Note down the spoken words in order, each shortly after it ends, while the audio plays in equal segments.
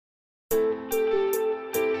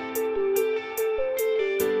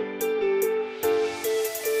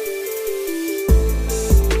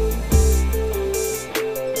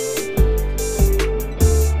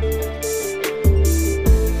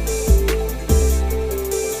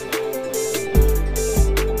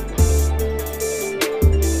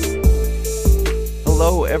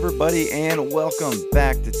everybody, and welcome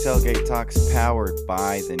back to Tailgate Talks, powered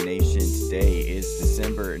by the Nation. Today is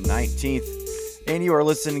December 19th, and you are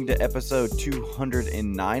listening to episode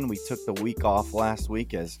 209. We took the week off last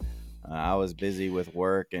week as I was busy with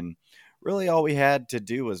work, and really all we had to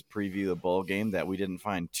do was preview the bowl game that we didn't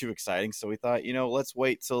find too exciting. So we thought, let's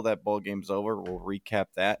wait till that bowl game's over. We'll recap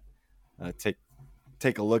that,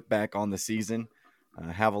 take a look back on the season,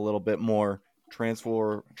 have a little bit more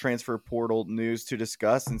transfer portal news to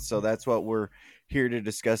discuss, and so that's what we're here to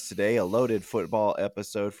discuss today. A loaded football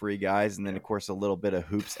episode for you guys, and then of course a little bit of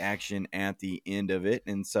hoops action at the end of it.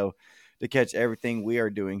 And so to catch everything we are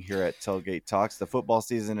doing here at Tailgate Talks, the football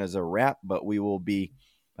season is a wrap, but we will be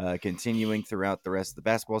continuing throughout the rest of the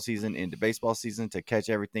basketball season into baseball season. To catch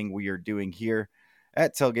everything we are doing here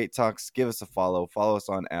at Tailgate Talks, give us a follow us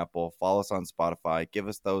on Apple, follow us on Spotify, give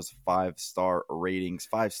us those 5-star ratings,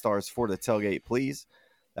 5 stars for the tailgate, please.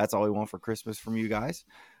 That's all we want for Christmas from you guys.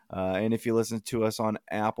 And if you listen to us on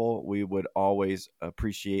Apple, we would always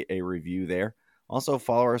appreciate a review there. Also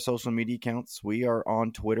follow our social media accounts. We are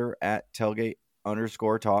on Twitter at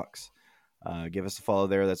tailgate_talks. Give us a follow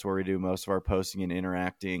there. That's where we do most of our posting and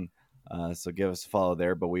interacting. So give us a follow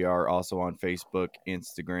there, but we are also on Facebook,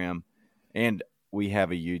 Instagram, and we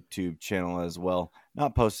have a YouTube channel as well.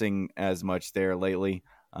 Not posting as much there lately.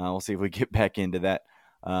 We'll see if we get back into that.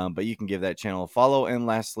 But you can give that channel a follow. And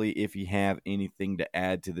lastly, if you have anything to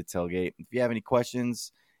add to the tailgate, if you have any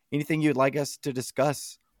questions, anything you'd like us to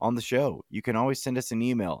discuss on the show, you can always send us an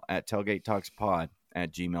email at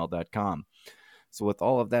tailgatetalkspod@gmail.com. So with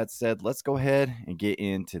all of that said, let's go ahead and get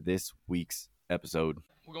into this week's episode.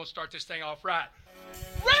 We're going to start this thing off right.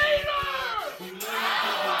 Raider!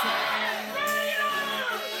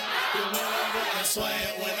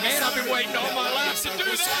 Man, I've been waiting all my life to do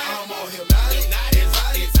that.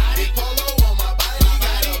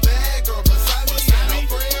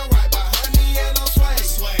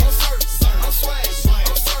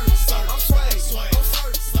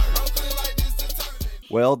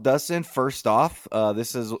 Well, Dustin, first off,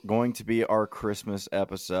 this is going to be our Christmas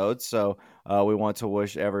episode, so we want to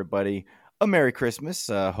wish everybody a Merry Christmas.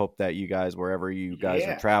 Hope that you guys, wherever you guys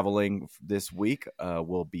are traveling this week,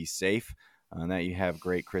 will be safe, and that you have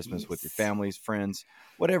great Christmas with your families, friends,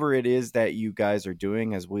 whatever it is that you guys are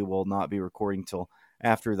doing, as we will not be recording till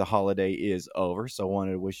after the holiday is over. So I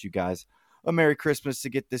wanted to wish you guys a Merry Christmas to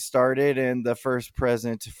get this started, and the first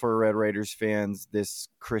present for Red Raiders fans this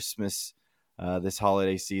Christmas, this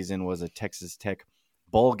holiday season, was a Texas Tech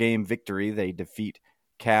bowl game victory. They defeat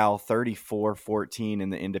Cal 34-14 in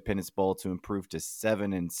the Indepence Bowl to improve to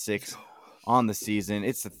 7-6 on the season.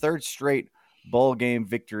 It's the third straight bowl game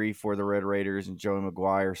victory for the Red Raiders, and Joey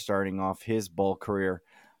McGuire starting off his bowl career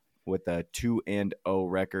with a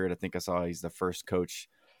 2-0 record. I think I saw he's the first coach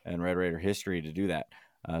in Red Raider history to do that.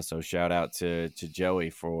 So shout out to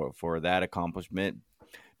Joey for that accomplishment.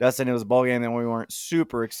 Dustin, it was a bowl game that we weren't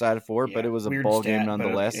super excited for, but it was a bowl game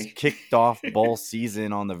nonetheless. Okay. Kicked off bowl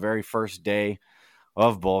season on the very first day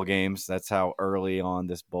of bowl games. That's how early on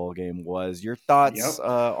this bowl game was. Your thoughts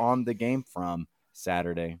on the game from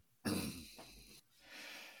Saturday?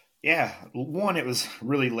 Yeah, one, it was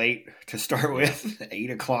really late to start with,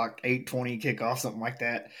 8 o'clock, 8:20 kickoff, something like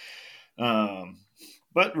that.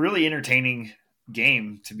 But really entertaining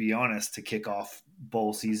game, to be honest, to kick off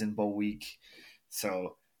bowl season, bowl week.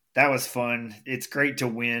 So that was fun. It's great to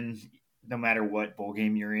win no matter what bowl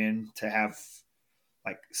game you're in. To have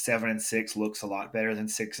like 7-6 looks a lot better than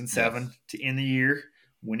 6-7 to end the year,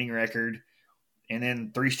 winning record. And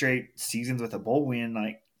then 3 straight seasons with a bowl win,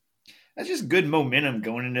 like that's just good momentum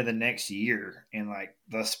going into the next year and like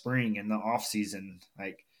the spring and the off season,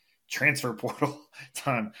 like transfer portal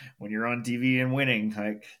time when you're on TV and winning,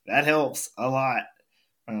 like that helps a lot.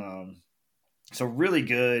 So really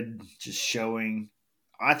good, just showing.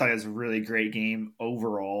 I thought it was a really great game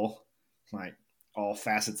overall, like all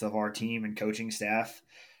facets of our team and coaching staff.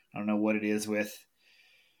 I don't know what it is with,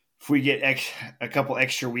 if we get a couple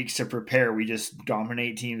extra weeks to prepare, we just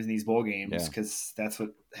dominate teams in these bowl games, because that's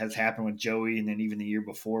what has happened with Joey, and then even the year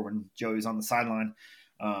before when Joey was on the sideline.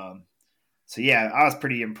 So yeah, I was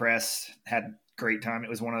pretty impressed. Had a great time.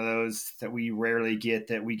 It was one of those that we rarely get,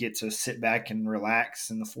 that we get to sit back and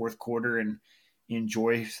relax in the fourth quarter and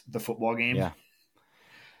enjoy the football game.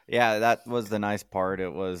 Yeah, that was the nice part.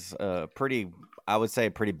 It was I would say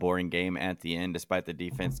a pretty boring game at the end, despite the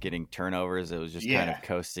defense getting turnovers. It was just kind of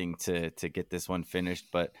coasting to get this one finished.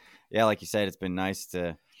 But yeah, like you said, it's been nice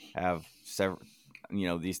to have several,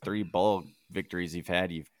 these 3 bowl victories you've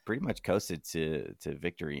had. You've pretty much coasted to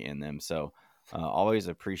victory in them. So Always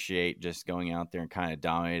appreciate just going out there and kind of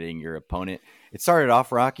dominating your opponent. It started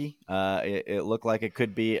off rocky. It looked like it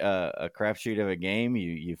could be a crapshoot of a game.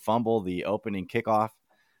 You fumble the opening kickoff.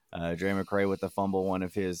 Dre McCray with the fumble, one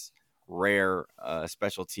of his rare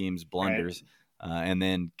special teams blunders. Right. And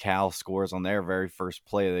then Cal scores on their very first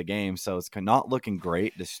play of the game. So it's not looking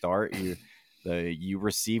great to start. You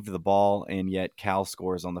received the ball, and yet Cal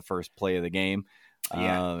scores on the first play of the game.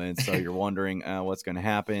 Yeah. And so you're wondering what's going to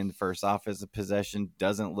happen. First offensive possession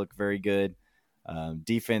doesn't look very good.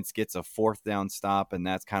 Defense gets a fourth down stop, and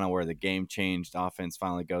that's kind of where the game changed. Offense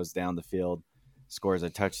finally goes down the field, scores a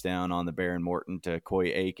touchdown on the Baron Morton to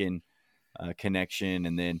Coy Aiken connection,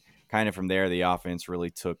 and then kind of from there the offense really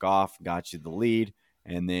took off, got you the lead,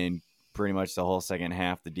 and then pretty much the whole second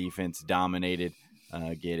half the defense dominated,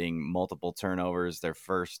 getting multiple turnovers, their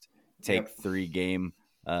first take three game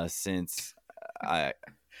since I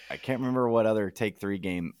can't remember what other take three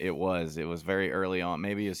game it was. It was very early on.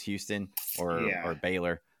 Maybe it was Houston or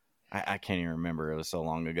Baylor. I can't even remember. It was so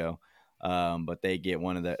long ago. But they get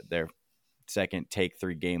one of their second take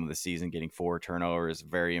three game of the season, getting 4 turnovers.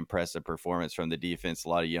 Very impressive performance from the defense. A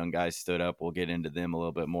lot of young guys stood up. We'll get into them a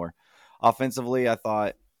little bit more. Offensively, I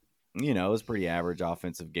thought, it was pretty average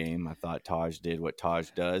offensive game. I thought Taj did what Taj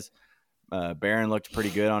does. Barron looked pretty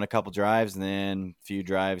good on a couple drives, and then a few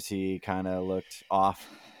drives he kind of looked off,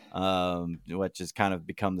 which has kind of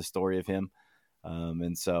become the story of him.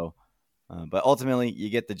 But ultimately, you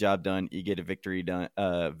get the job done. You get a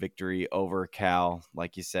victory over Cal.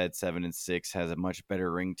 Like you said, 7-6 has a much better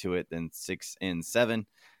ring to it than 6-7.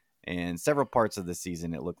 And several parts of the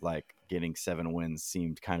season, it looked like getting 7 wins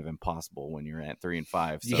seemed kind of impossible when you're at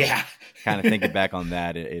 3-5. So kind of thinking back on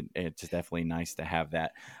that, it's definitely nice to have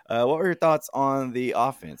that. What were your thoughts on the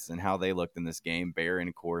offense and how they looked in this game? Barron,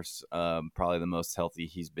 of course, probably the most healthy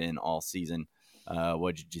he's been all season.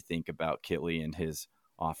 What did you think about Kitley and his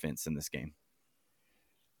offense in this game?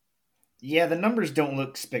 Yeah, the numbers don't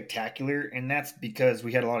look spectacular, and that's because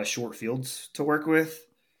we had a lot of short fields to work with,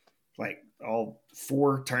 like all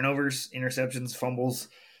 4 turnovers, interceptions, fumbles.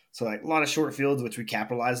 So like a lot of short fields, which we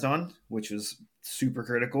capitalized on, which was super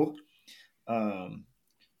critical. So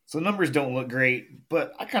the numbers don't look great,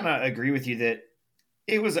 but I kind of agree with you that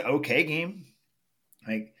it was an okay game.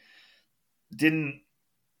 Like, didn't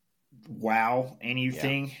wow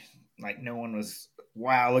anything. Yeah. Like, no one was,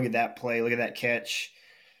 wow, look at that play, look at that catch.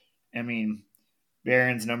 I mean,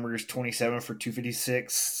 Barron's numbers 27 for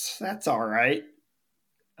 256. That's all right.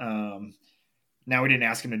 Now we didn't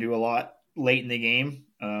ask him to do a lot late in the game.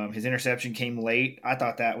 His interception came late. I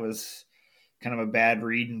thought that was kind of a bad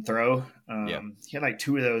read and throw. He had like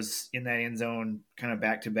 2 of those in that end zone, kind of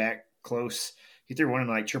back to back close. He threw one in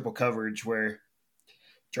like triple coverage where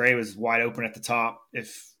Dre was wide open at the top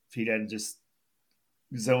if he didn't just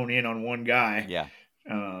zone in on one guy. Yeah.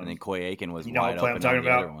 And then Coy Aiken was wide open on the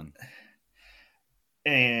other one.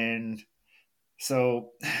 And so,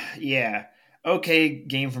 yeah, okay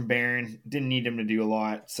game from Barron. Didn't need him to do a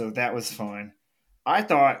lot, so that was fine. I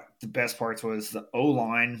thought the best parts was the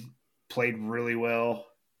O-line played really well,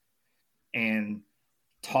 and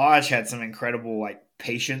Taj had some incredible, like,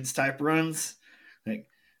 patience type runs. Like,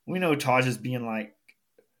 we know Taj is being, like,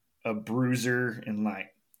 a bruiser, and, like,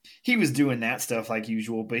 he was doing that stuff like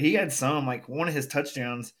usual, but he had some, like, one of his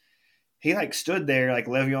touchdowns, he, like, stood there like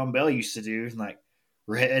Le'Veon Bell used to do, and, like,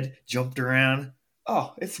 read, jumped around.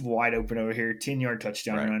 Oh, it's wide open over here. 10-yard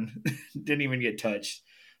touchdown run. Didn't even get touched.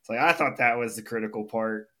 It's like, I thought that was the critical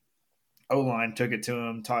part. O-line took it to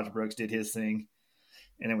him. Taj Brooks did his thing.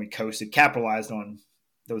 And then we coasted, capitalized on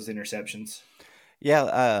those interceptions.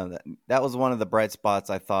 Yeah, that was one of the bright spots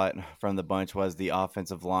I thought from the bunch was the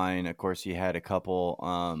offensive line. Of course, you had a couple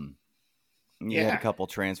had a couple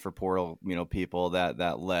transfer portal, people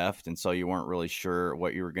that left, and so you weren't really sure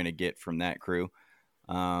what you were going to get from that crew.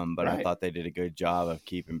 But I thought they did a good job of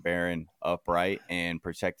keeping Barron upright and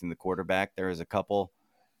protecting the quarterback. There was a couple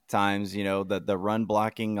times, the run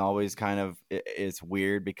blocking always kind of it's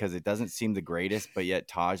weird because it doesn't seem the greatest, but yet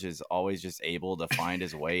Taj is always just able to find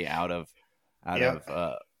his way out of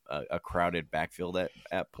a crowded backfield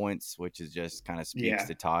at points, which is just kind of speaks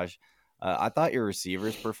to Taj. I thought your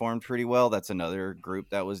receivers performed pretty well. That's another group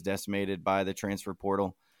that was decimated by the transfer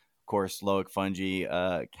portal. Of course, Loic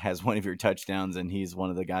Fungi has one of your touchdowns, and he's one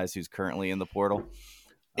of the guys who's currently in the portal.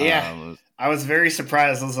 Yeah, I was very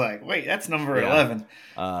surprised. I was like, wait, that's number 11.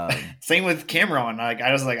 Same with Cameron. Like,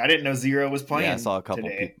 I was like, I didn't know Zero was playing. Yeah, I saw a couple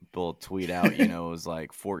people tweet out, it was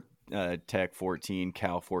like Tech 14,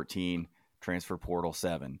 Cal 14, transfer portal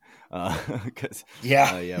 7. Because,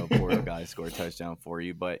 portal guy scored a touchdown for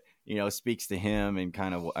you. But speaks to him and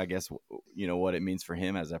kind of, I guess, what it means for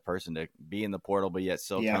him as a person to be in the portal, but yet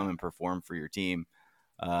still come and perform for your team.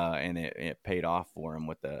 And it paid off for him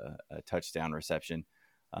with a touchdown reception.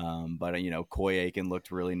 But Coy Aiken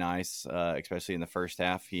looked really nice, especially in the first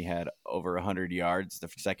half. He had over 100 yards. The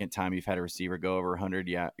second time you've had a receiver go over 100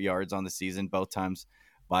 yards on the season, both times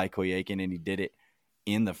by Coy Aiken, and he did it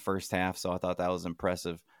in the first half. So I thought that was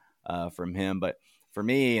impressive from him. But for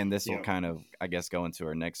me, and this will kind of, I guess, go into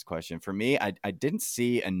our next question. For me, I didn't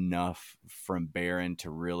see enough from Barron to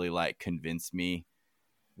really convince me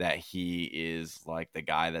that he is the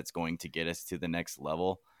guy that's going to get us to the next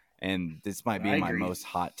level. And this might be my most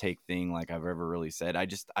hot take thing I've ever really said.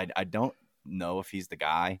 I don't know if he's the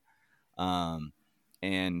guy.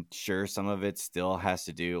 And sure, some of it still has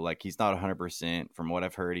to do, he's not 100%. From what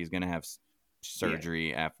I've heard, he's going to have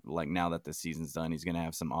surgery after, now that the season's done. He's going to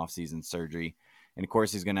have some off-season surgery. And, of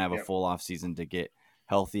course, he's going to have a full off-season to get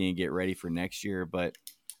healthy and get ready for next year. But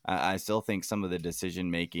I still think some of the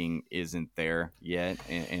decision-making isn't there yet.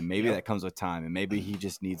 And maybe that comes with time. And maybe he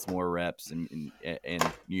just needs more reps. And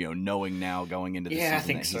knowing now going into the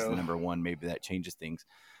season that he's the number one, maybe that changes things.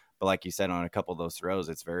 But like you said, on a couple of those throws,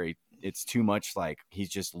 it's too much he's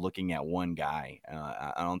just looking at one guy.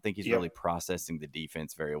 I don't think he's really processing the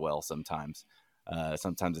defense very well sometimes.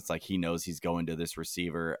 Sometimes it's he knows he's going to this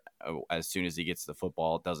receiver as soon as he gets the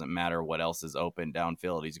football. It doesn't matter what else is open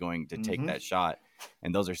downfield. He's going to take that shot.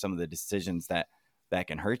 And those are some of the decisions that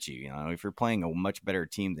can hurt you. If you're playing a much better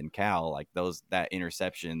team than Cal, that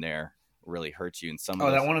interception there really hurts you. And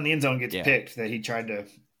that one in the end zone gets picked that he tried to,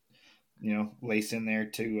 lace in there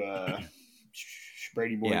to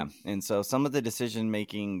Brady Boyd. Yeah, and so some of the decision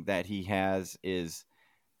making that he has is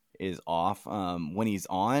off. When he's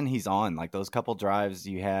on, he's on. Those couple drives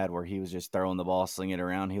you had where he was just throwing the ball, slinging it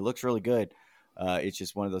around. He looks really good. It's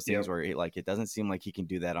just one of those things where it doesn't seem like he can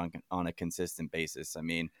do that on a consistent basis. I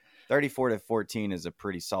mean, 34-14 is a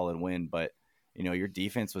pretty solid win, but your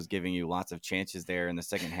defense was giving you lots of chances there in the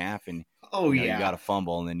second half, and you got a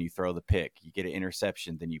fumble and then you throw the pick. You get an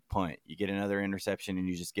interception, then you punt. You get another interception and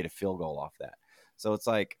you just get a field goal off that. So it's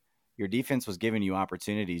your defense was giving you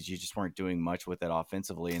opportunities. You just weren't doing much with it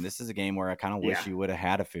offensively. And this is a game where I kind of wish you would have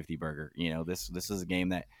had a 50 burger. This is a game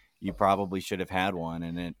that you probably should have had one,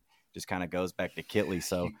 and it just kind of goes back to Kitley.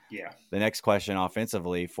 So the next question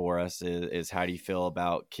offensively for us is how do you feel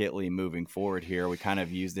about Kitley moving forward here? We kind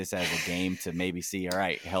of use this as a game to maybe see, all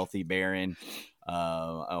right, healthy Barron,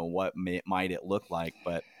 what might it look like?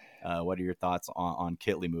 But what are your thoughts on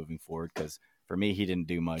Kitley moving forward? Because for me, he didn't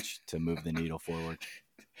do much to move the needle forward.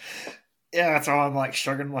 Yeah, that's all I'm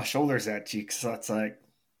shrugging my shoulders at you, because that's I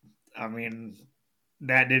mean,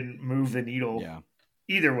 that didn't move the needle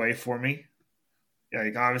either way for me.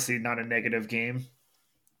 Obviously not a negative game,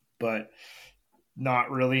 but not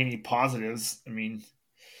really any positives. I mean,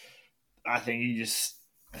 I think you just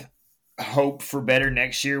hope for better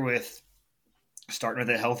next year with starting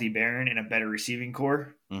with a healthy Barron and a better receiving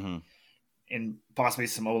core, and possibly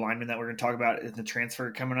some O-linemen that we're going to talk about in the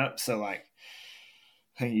transfer coming up. So,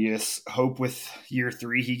 you just hope with year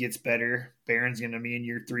 3 he gets better. Barron's going to be in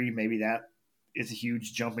year 3. Maybe that is a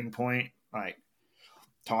huge jumping point.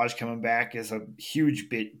 Taj coming back is a huge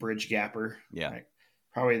bridge gapper. Yeah.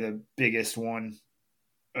 Probably the biggest one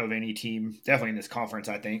of any team, definitely in this conference,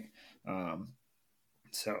 I think.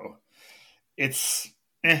 So it's,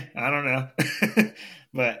 I don't know.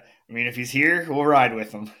 But, I mean, if he's here, we'll ride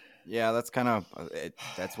with him. Yeah, that's kind of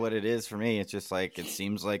that's what it is for me. It's just it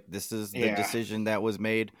seems like this is the decision that was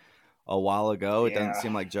made a while ago. It doesn't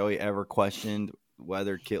seem like Joey ever questioned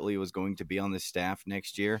whether Kitley was going to be on the staff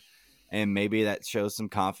next year. And maybe that shows some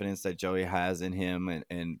confidence that Joey has in him.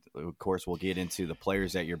 And of course, we'll get into the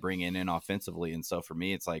players that you're bringing in offensively. And so for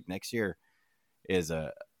me, it's next year is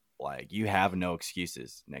you have no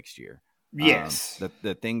excuses next year. Yes.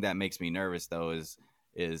 The thing that makes me nervous, though, is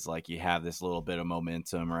you have this little bit of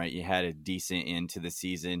momentum, right? You had a decent end to the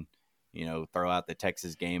season, throw out the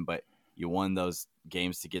Texas game, but you won those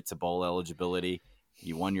games to get to bowl eligibility.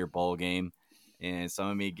 You won your bowl game. And some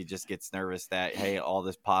of me just gets nervous that, hey, all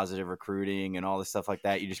this positive recruiting and all this stuff like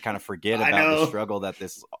that, you just kind of forget about the struggle that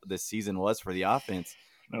this season was for the offense.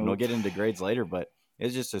 And we'll get into grades later, but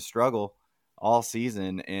it's just a struggle all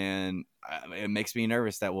season. And it makes me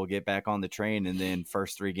nervous that we'll get back on the train, and then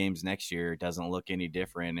first 3 games next year, it doesn't look any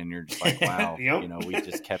different. And you're just wow, we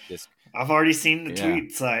just kept this. I've already seen the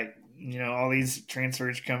tweets, all these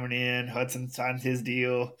transfers coming in. Hudson signed his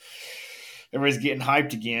deal. Everybody's getting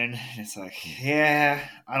hyped again. It's I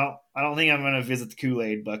don't think I'm going to visit the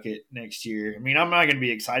Kool-Aid bucket next year. I mean, I'm not going to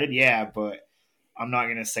be excited, but I'm not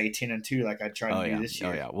gonna say 10-2 like I tried to do this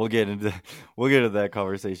year. Oh yeah, we'll get into that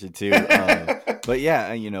conversation too. But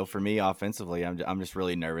yeah, for me offensively, I'm just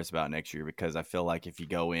really nervous about next year because I feel like if you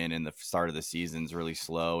go in and the start of the season's really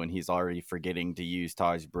slow and he's already forgetting to use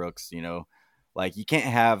Taj Brooks, like you can't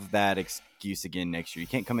have that excuse again next year. You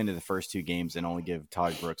can't come into the first 2 games and only give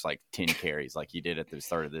Taj Brooks like 10 carries like you did at the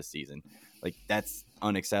start of this season. Like that's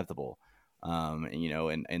unacceptable.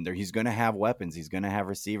 He's going to have weapons. He's going to have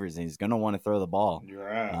receivers, and he's going to want to throw the ball. You're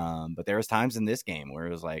right. But there was times in this game where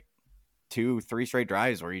it was like 2-3 straight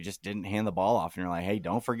drives where you just didn't hand the ball off, and you're like, hey,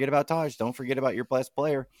 don't forget about Taj. Don't forget about your best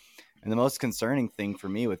player. And the most concerning thing for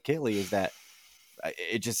me with Kitley is that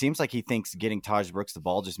it just seems like he thinks getting Taj Brooks the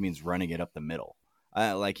ball just means running it up the middle.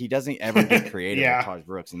 Like he doesn't ever get creative with Taj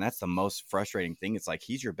Brooks, and that's the most frustrating thing. It's like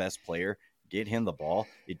he's your best player. Get him the ball.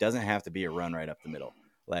 It doesn't have to be a run right up the middle.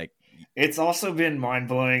 Like it's also been mind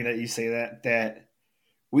blowing that you say that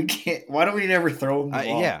we can't. Why don't we never throw him the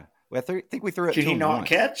ball? Yeah, I think we threw it. Can he not once.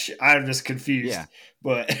 catch? I'm just confused. Yeah,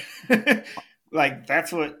 but like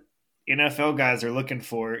that's what NFL guys are looking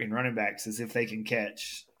for in running backs is if they can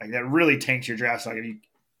catch. Like that really tanks your draft stock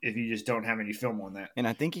if you just don't have any film on that. And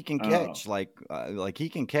I think he can catch. Like he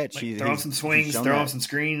can catch. Like throw him some swings, throw him some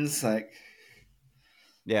screens. Like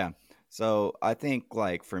yeah. So I think,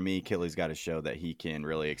 like, for me, Kitley's got to show that he can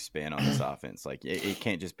really expand on this offense. Like, it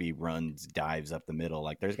can't just be runs, dives up the middle.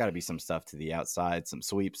 Like, there's got to be some stuff to the outside, some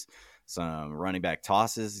sweeps, some running back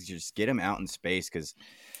tosses. Just get him out in space because,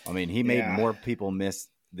 I mean, he made more people miss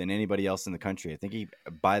than anybody else in the country. I think he,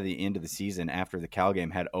 by the end of the season, after the Cal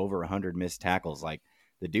game, had over 100 missed tackles. Like,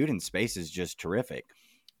 the dude in space is just terrific.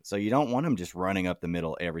 So you don't want him just running up the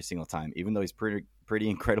middle every single time, even though he's pretty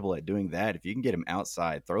incredible at doing that. If you can get him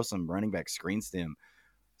outside, throw some running back screen stem,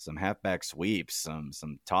 some halfback sweeps, some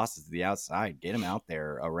tosses to the outside, get him out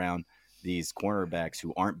there around these cornerbacks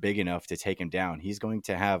who aren't big enough to take him down. He's going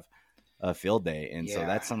to have a field day. And so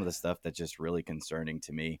that's some of the stuff that's just really concerning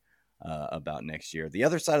to me about next year. The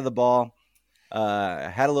other side of the ball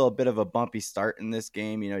had a little bit of a bumpy start in this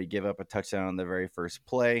game. You give up a touchdown on the very first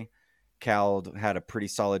play. Cal had a pretty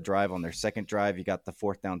solid drive on their second drive. You got the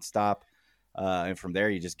 4th down stop. And from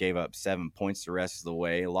there, you just gave up 7 points the rest of the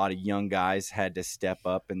way. A lot of young guys had to step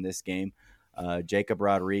up in this game. Jacob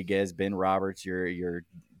Rodriguez, Ben Roberts, your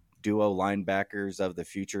duo linebackers of the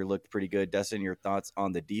future looked pretty good. Dustin, your thoughts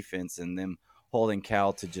on the defense and them holding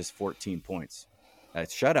Cal to just 14 points? A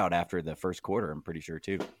shutout after the first quarter, I'm pretty sure,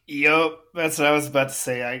 too. Yep, that's what I was about to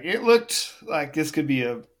say. It looked like this could be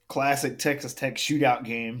a classic Texas Tech shootout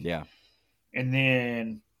game. Yeah. And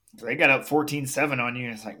then they got up 14-7 on you,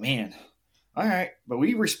 and it's like, man, all right. But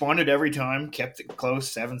we responded every time, kept it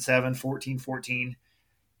close, 7-7, 14-14.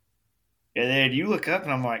 And then you look up,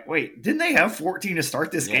 and I'm like, wait, didn't they have 14 to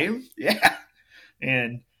start this game? Yeah.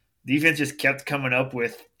 And defense just kept coming up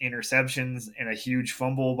with interceptions and a huge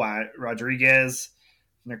fumble by Rodriguez.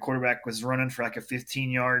 And their quarterback was running for like a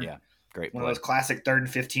 15-yard. Yeah, great play. One of those classic 3rd and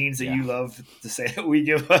 15s that you love to say that we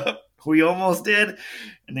give up. We almost did.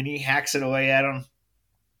 And then he hacks it away at him.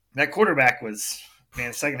 That quarterback was,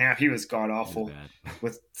 man, second half, he was god-awful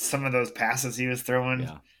with some of those passes he was throwing.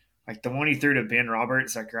 Yeah. Like the one he threw to Ben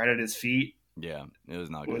Roberts, like right at his feet. Yeah, it was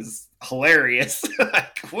not good. It was hilarious.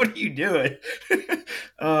 Like, what are you doing?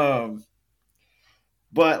 But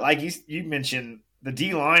like you mentioned, the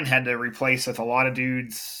D-line had to replace with a lot of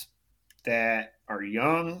dudes that are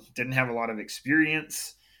young, didn't have a lot of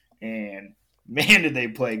experience, and man, did they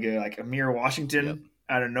play good. Like Amir Washington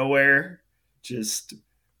out of nowhere, just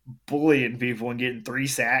bullying people and getting 3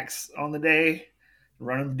 sacks on the day,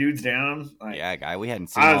 running dudes down. Like, yeah, guy we hadn't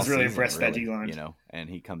seen. I was really impressed with that D-line. And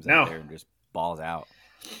he comes out there and just balls out.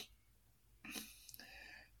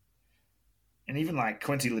 And even like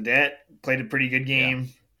Quincy Ledet played a pretty good game.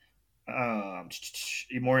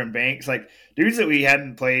 Emoran Banks, like dudes that we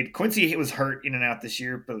hadn't played. Quincy was hurt in and out this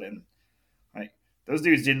year, but then like those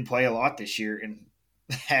dudes didn't play a lot this year and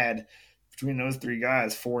had between those 3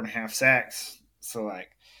 guys 4.5 sacks. So like,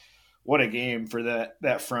 what a game for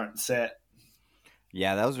that front set.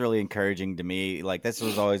 Yeah, that was really encouraging to me. Like, this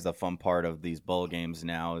was always the fun part of these bowl games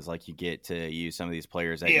now is, like, you get to use some of these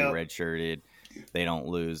players that you redshirted. They don't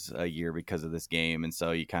lose a year because of this game, and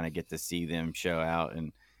so you kind of get to see them show out.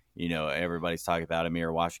 And, everybody's talking about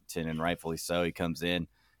Amir Washington, and rightfully so. He comes in,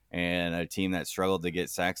 and a team that struggled to get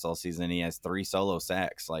sacks all season, he has 3 solo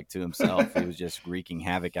sacks, like, to himself. He was just wreaking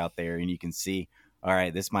havoc out there, and you can see, all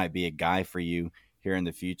right, this might be a guy for you here in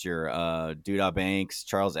the future. Duda Banks,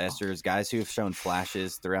 Charles Esters, guys who have shown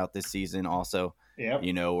flashes throughout this season also,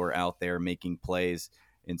 were out there making plays.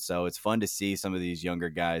 And so it's fun to see some of these younger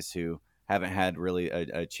guys who haven't had really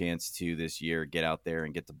a chance to this year get out there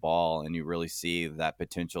and get the ball, and you really see that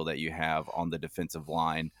potential that you have on the defensive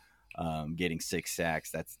line, getting 6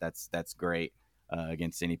 sacks. That's great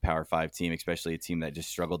against any Power 5 team, especially a team that just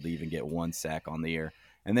struggled to even get 1 sack on the year.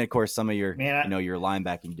 And then, of course, some of your your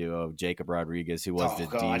linebacking duo, Jacob Rodriguez, who was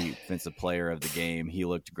defensive player of the game, he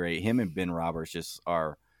looked great. Him and Ben Roberts just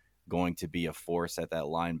are going to be a force at that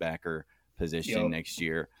linebacker position next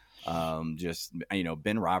year.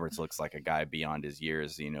 Ben Roberts looks like a guy beyond his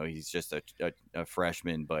years. He's just a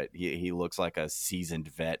freshman, but he looks like a seasoned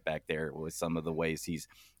vet back there with some of the ways he's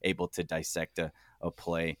able to dissect a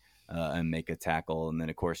play and make a tackle. And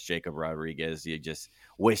then, of course, Jacob Rodriguez, you just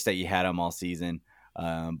wish that you had him all season.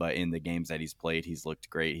 But in the games that he's played, he's looked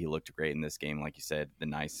great. He looked great in this game. Like you said, the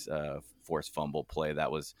nice forced fumble play,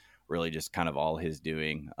 that was really just kind of all his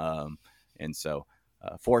doing. And so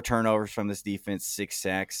 4 turnovers from this defense, 6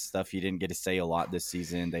 sacks, stuff you didn't get to say a lot this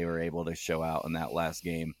season. They were able to show out in that last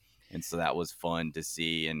game. And so that was fun to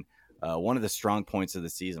see. And one of the strong points of the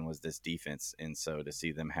season was this defense. And so to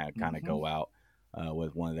see them kind of go out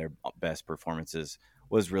with one of their best performances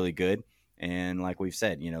was really good. And like we've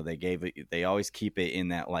said, they always keep it in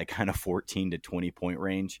that like kind of 14 to 20 point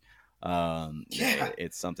range.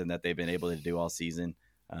 It's something that they've been able to do all season.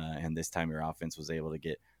 And this time your offense was able to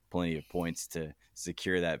get plenty of points to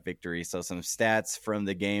secure that victory. So some stats from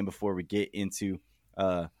the game before we get into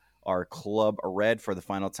our club red for the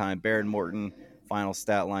final time. Baron Morton, final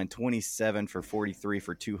stat line, 27 for 43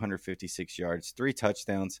 for 256 yards, 3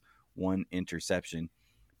 touchdowns, 1 interception.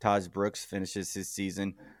 Taj Brooks finishes his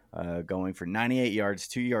season going for 98 yards,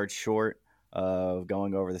 2 yards short of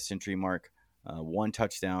going over the century mark, 1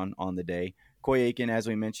 touchdown on the day. Coy Aiken, as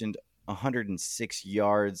we mentioned, 106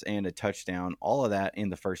 yards and a touchdown. All of that in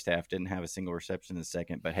the first half. Didn't have a single reception in the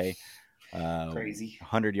second, but hey, crazy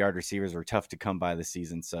 100-yard receivers were tough to come by this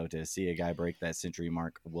season. So to see a guy break that century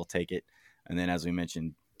mark, we'll take it. And then, as we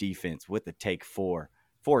mentioned, defense with the take 4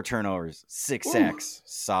 turnovers, 6 sacks,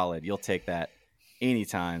 solid. You'll take that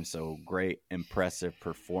anytime. So great, impressive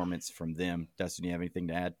performance from them. Dustin, you have anything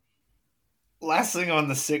to add? Last thing on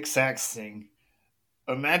the 6 sacks thing.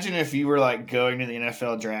 Imagine if you were like going to the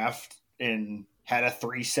NFL draft and had a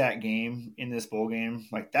 3-sack game in this bowl game.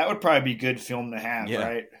 Like that would probably be good film to have,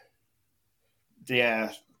 right?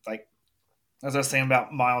 Yeah. Like as I was saying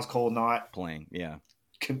about Miles Cole not playing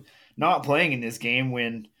in this game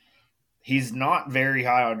when he's not very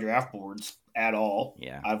high on draft boards at all.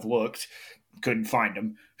 Yeah. I've looked, couldn't find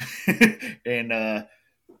him. And the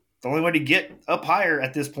only way to get up higher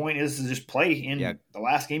at this point is to just play in the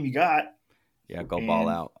last game you got. Yeah, go ball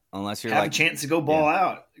out. Unless you're have a chance to go ball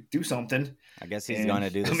out, do something. I guess he's going to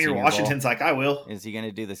do the Senior Washington's Bowl. Like, I will. Is he going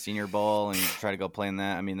to do the Senior Bowl and try to go play in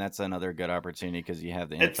that? I mean, that's another good opportunity because you have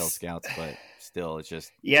the NFL scouts, but still, it's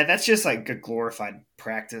just that's just like a glorified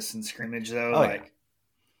practice and scrimmage, though.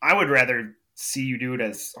 I would rather see you do it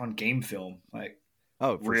as on game film, like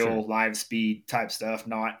real live speed type stuff,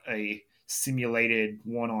 not a simulated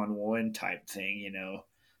one-on-one type thing,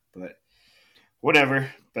 But whatever.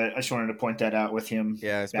 But I just wanted to point that out with him.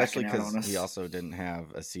 Yeah, especially because he also didn't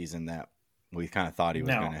have a season that we kind of thought he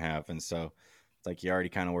was going to have. And so it's like you already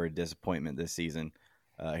kind of were a disappointment this season.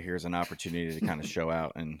 Here's an opportunity to kind of show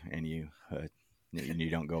out and you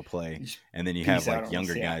don't go play. And then you have like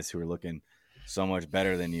younger guys who are looking so much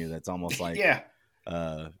better than you. That's almost like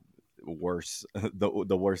worse.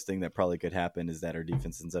 The worst thing that probably could happen is that our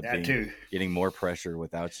defense ends up getting more pressure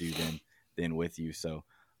without you than with you. So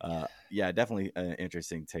definitely an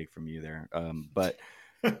interesting take from you there. But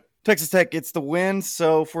Texas Tech gets the win.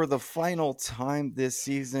 So for the final time this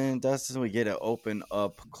season, Dustin, we get to open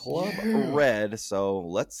up Club Red. So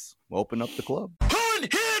let's open up the club.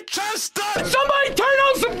 Somebody turn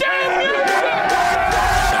on some damn music!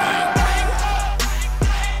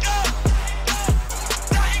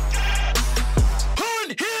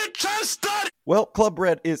 Well, Club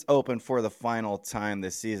Red is open for the final time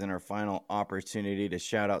this season, our final opportunity to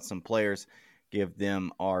shout out some players, give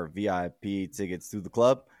them our VIP tickets to the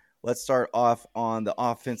club. Let's start off on the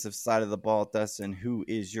offensive side of the ball. Dustin, who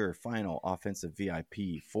is your final offensive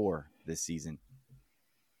VIP for this season?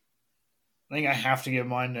 I think I have to give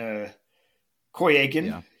mine to Coy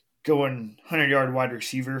Aiken, going 100-yard wide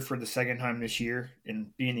receiver for the second time this year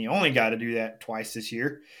and being the only guy to do that twice this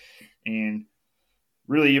year and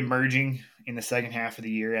really emerging in the second half of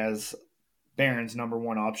the year as Barron's number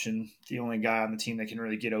 1 option, the only guy on the team that can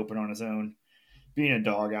really get open on his own, being a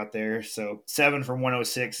dog out there. So 7 for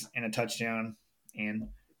 106 and a touchdown. And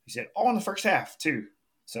he said all in the first half too.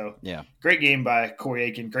 So great game by Coy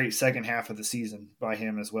Aiken. Great second half of the season by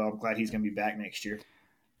him as well. I'm glad he's going to be back next year.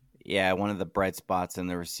 Yeah, one of the bright spots in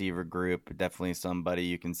the receiver group. Definitely somebody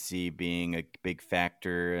you can see being a big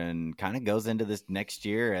factor, and kind of goes into this next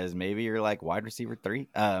year as maybe you're like wide receiver 3.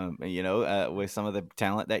 With some of the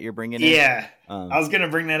talent that you're bringing in. Yeah, I was gonna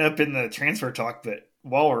bring that up in the transfer talk, but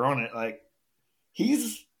while we're on it, like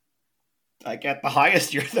he's like at the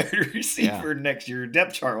highest year third receiver next year,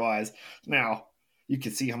 depth chart wise. Now you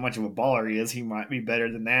can see how much of a baller he is. He might be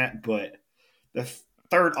better than that, but the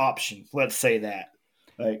third option, let's say that.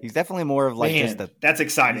 Like, he's definitely more of like that's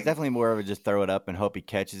exciting. He's definitely more of a just throw it up and hope he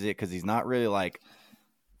catches it, because he's not really like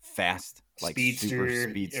fast, like super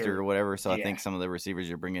speedster or whatever. So I think some of the receivers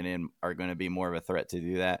you're bringing in are going to be more of a threat to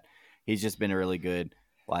do that. He's just been really good,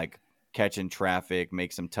 like catching traffic,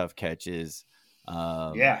 make some tough catches,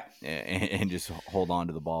 and just hold on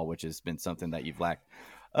to the ball, which has been something that you've lacked.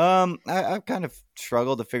 I've kind of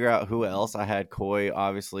struggled to figure out who else. I had Coy,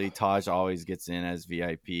 obviously. Taj always gets in as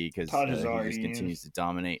VIP because he just continues to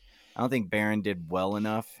dominate. I don't think Barron did well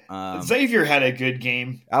enough. Xavier had a good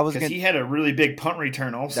game because he had a really big punt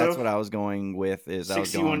return also. That's what I was going with.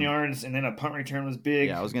 61 yards, and then a punt return was big.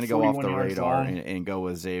 Yeah, I was going to go off the radar and go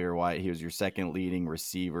with Xavier White. He was your second leading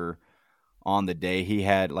receiver on the day. He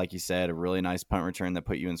had, like you said, a really nice punt return that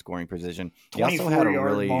put you in scoring position. He also had a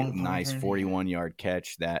really nice 41-yard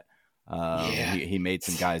catch that he made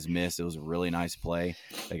some guys miss. It was a really nice play.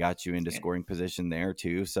 They got you into scoring position there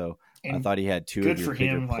too. So I thought he had two of your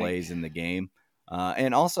bigger plays in the game.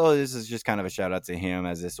 And also, this is just kind of a shout out to him,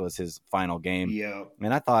 as this was his final game. Yeah.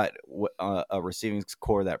 And I thought a receiving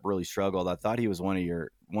core that really struggled. I thought he was one of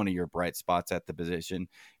your bright spots at the position.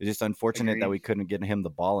 It's just unfortunate that we couldn't get him the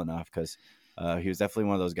ball enough, because he was definitely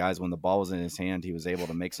one of those guys, when the ball was in his hand, he was able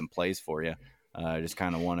to make some plays for you. Just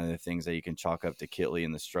kind of one of the things that you can chalk up to Kitley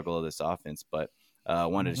and the struggle of this offense. But I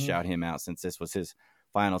wanted to shout him out, since this was his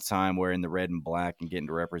final time wearing the red and black and getting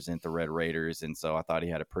to represent the Red Raiders. And so I thought he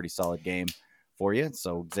had a pretty solid game for you.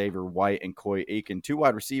 So Xavier White and Coy Aiken, 2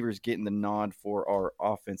 wide receivers, getting the nod for our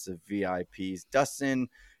offensive VIPs. Dustin,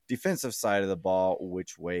 defensive side of the ball,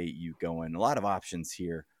 which way you going? A lot of options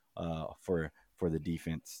here for the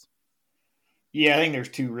defense. Yeah, I think there's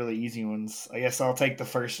 2 really easy ones. I guess I'll take the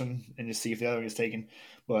first one and just see if the other one is taken.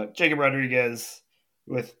 But Jacob Rodriguez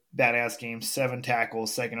with badass game, 7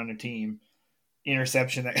 tackles, second on the team.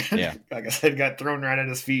 Interception that, like I said, got thrown right at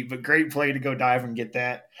his feet, but great play to go dive and get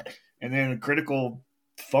that. And then a critical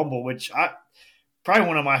fumble, which probably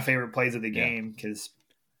one of my favorite plays of the game, because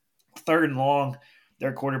 3rd and long,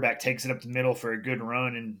 their quarterback takes it up the middle for a good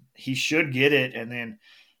run, and he should get it. And then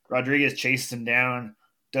Rodriguez chases him down,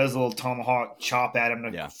 does a little tomahawk chop at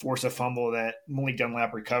him to force a fumble that Malik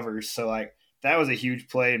Dunlap recovers. So, like, that was a huge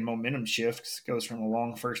play and momentum shift. Goes from a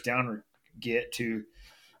long first down get to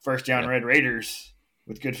first down Red Raiders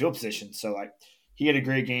with good field position. So, like, he had a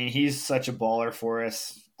great game. He's such a baller for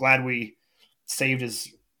us. Glad we saved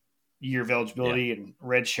his year of eligibility and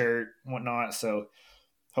red shirt and whatnot. So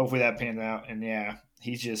hopefully that pans out. And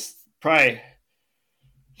he's just probably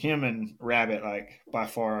him and Rabbit, like, by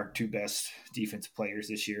far our 2 best defensive players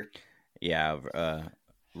this year. Yeah, I've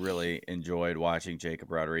really enjoyed watching Jacob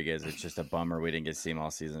Rodriguez. It's just a bummer we didn't get to see him all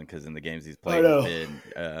season, because in the games he's played, he's been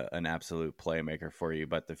an absolute playmaker for you.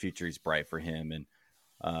 But the future is bright for him,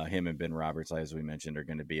 and him and Ben Roberts, as we mentioned, are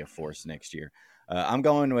going to be a force next year. I'm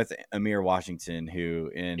going with Amir Washington,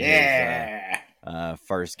 who in his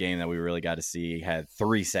first game that we really got to see had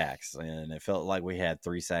 3 sacks, and it felt like we had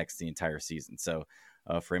 3 sacks the entire season. So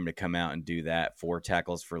for him to come out and do that, 4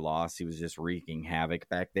 tackles for loss, he was just wreaking havoc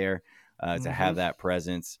back there. To have that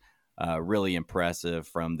presence, really impressive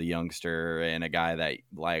from the youngster, and a guy that,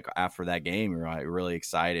 like, after that game, you're like really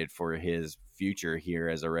excited for his future here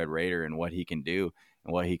as a Red Raider and what he can do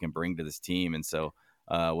and what he can bring to this team. And so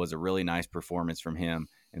was a really nice performance from him.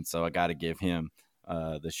 And so I got to give him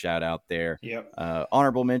the shout out there. Yep.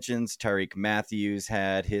 Honorable mentions: Tyreek Matthews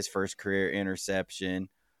had his first career interception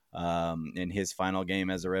in his final game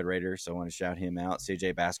as a Red Raider, so I want to shout him out.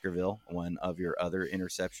 CJ Baskerville, one of your other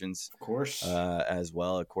interceptions, of course, as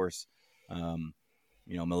well. Of course,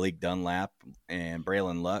 Malik Dunlap and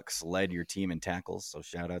Braylon Lux led your team in tackles, so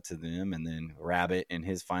shout out to them. And then Rabbit in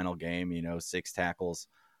his final game, 6 tackles,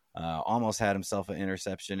 almost had himself an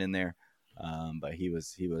interception in there, but he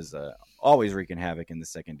was always wreaking havoc in the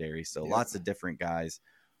secondary. So lots of different guys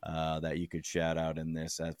that you could shout out in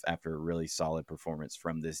this after a really solid performance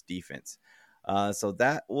from this defense. So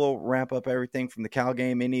that will wrap up everything from the Cal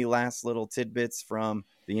game. Any last little tidbits from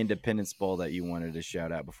the Independence Bowl that you wanted to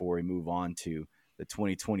shout out before we move on to the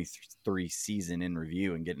 2023 season in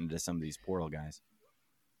review and get into some of these portal guys?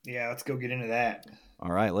 Yeah, let's go get into that.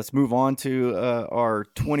 All right, let's move on to our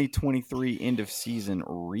 2023 end of season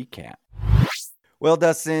recap. Well,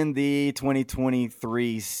 Dustin, the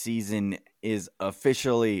 2023 season is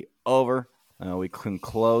officially over. We can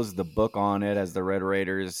close the book on it as the Red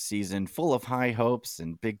Raiders season full of high hopes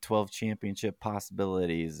and Big 12 championship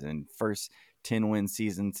possibilities and first 10-win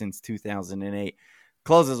season since 2008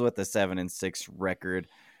 closes with a 7-6 record.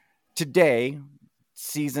 Today,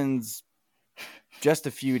 season's just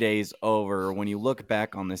a few days over. When you look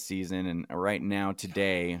back on this season and right now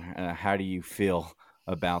today, how do you feel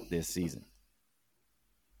about this season?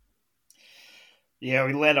 Yeah,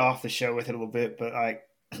 we led off the show with it a little bit, but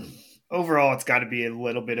overall, it's got to be a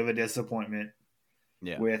little bit of a disappointment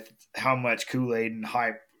with how much Kool-Aid and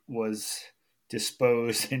hype was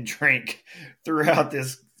disposed and drank throughout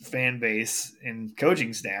this fan base and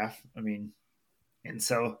coaching staff. I mean, and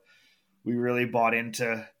so we really bought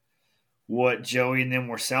into what Joey and them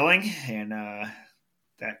were selling, and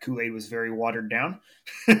that Kool-Aid was very watered down,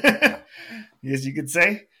 as you could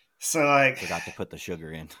say. So, forgot to put the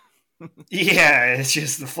sugar in. Yeah, it's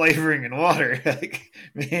just the flavoring and water.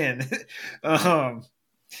 Man,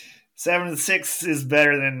 7-6 is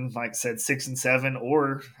better than, like I said, 6-7,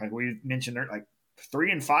 or like we mentioned,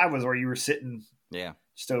 3-5 was where you were sitting,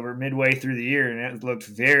 just over midway through the year, and it looked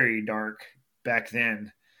very dark back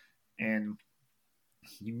then. And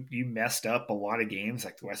you messed up a lot of games,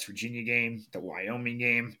 like the West Virginia game, the Wyoming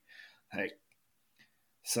game,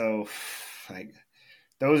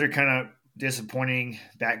 those are kind of disappointing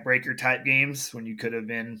backbreaker type games when you could have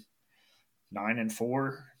been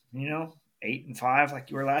 9-4, 8-5 like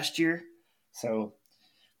you were last year. So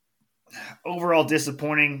overall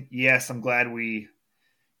disappointing. Yes, I'm glad we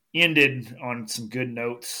ended on some good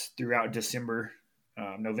notes throughout December,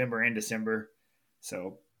 November and December.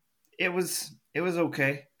 So it was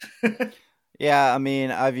okay. Yeah, I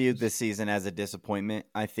mean, I viewed this season as a disappointment.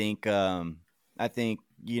 I think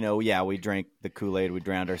we drank the Kool-Aid. We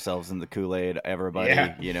drowned ourselves in the Kool-Aid.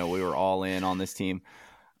 Everybody, we were all in on this team.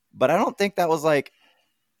 But I don't think that was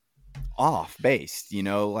off based,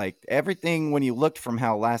 everything when you looked from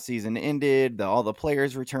how last season ended, all the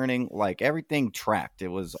players returning, everything tracked. It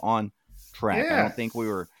was on track. Yeah. I don't think we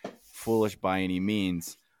were foolish by any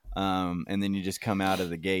means. And then you just come out of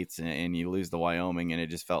the gates and you lose the Wyoming, and it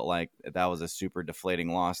just felt like that was a super deflating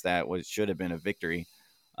loss. That should have been a victory.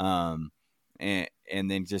 And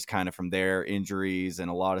then just kind of from there, injuries and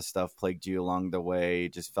a lot of stuff plagued you along the way.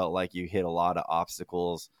 Just felt like you hit a lot of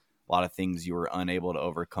obstacles, a lot of things you were unable to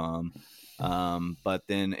overcome. But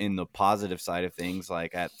then in the positive side of things,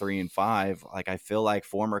 like at 3-5, I feel like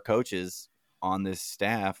former coaches on this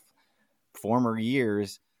staff, former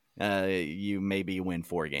years, you maybe win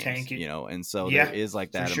 4 games, and so there is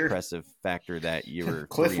that impressive factor that you were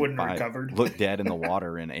Cliff wouldn't have recovered, looked dead in the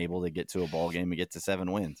water and able to get to a ball game and get to 7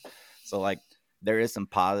 wins. So there is some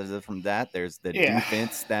positive from that. There's the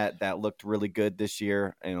defense that looked really good this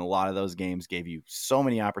year, and a lot of those games gave you so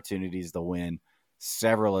many opportunities to win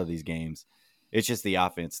several of these games. It's just the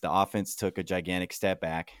offense. The offense took a gigantic step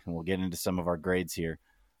back, and we'll get into some of our grades here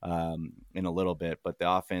in a little bit, but the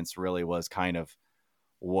offense really was kind of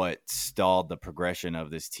what stalled the progression of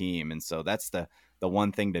this team. And so that's the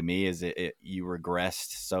one thing to me is you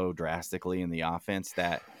regressed so drastically in the offense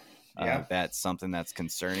that that's something that's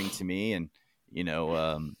concerning to me. And,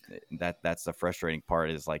 that's the frustrating part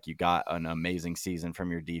is you got an amazing season from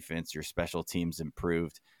your defense, your special teams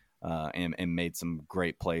improved and made some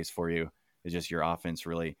great plays for you. It's just your offense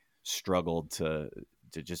really struggled to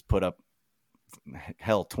just put up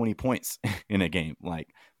 20 points in a game,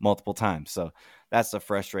 multiple times. So that's the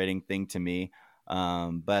frustrating thing to me.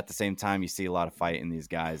 But at the same time, you see a lot of fight in these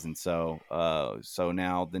guys. And so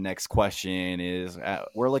now the next question is,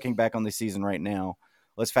 we're looking back on the season right now.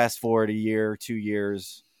 Let's fast forward a year, 2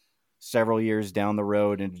 years, several years down the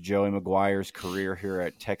road into Joey McGuire's career here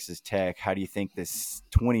at Texas Tech. How do you think this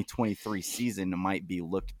 2023 season might be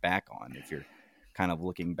looked back on if you're kind of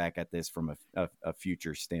looking back at this from a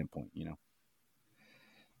future standpoint,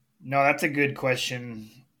 No, that's a good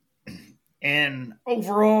question. And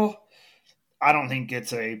overall, I don't think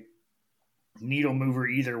it's a needle mover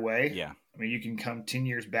either way. Yeah. I mean, you can come 10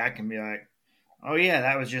 years back and be like, oh, yeah,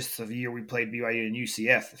 that was just the year we played BYU and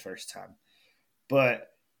UCF the first time. But,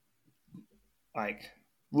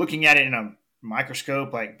 looking at it in a microscope,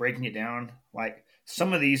 breaking it down,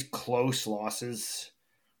 some of these close losses,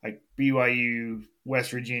 BYU, West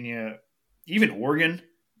Virginia, even Oregon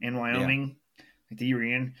and Wyoming, that you were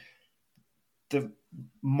in, the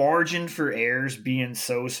margin for errors being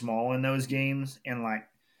so small in those games and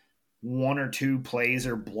 1 or 2 plays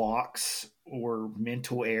or blocks or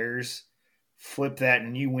mental errors, flip that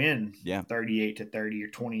and you win 38-30 or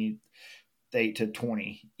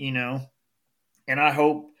 28-20, And I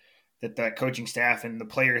hope that coaching staff and the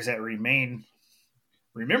players that remain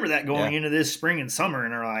remember that going into this spring and summer,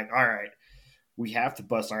 and are like, all right, we have to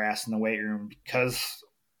bust our ass in the weight room because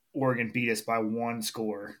Oregon beat us by one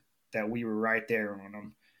score, that we were right there on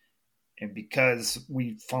them, and because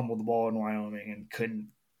we fumbled the ball in Wyoming and couldn't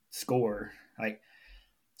score. Like,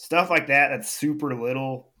 stuff like that, that's super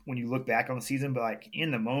little when you look back on the season, but like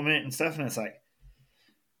in the moment and stuff, and it's like,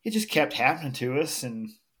 it just kept happening to us. And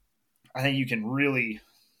I think you can really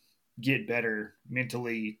get better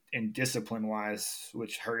mentally and discipline wise,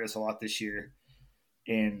 which hurt us a lot this year,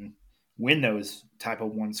 and win those type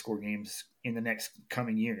of one score games in the next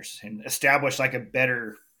coming years, and establish like a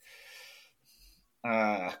better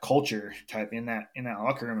culture type in that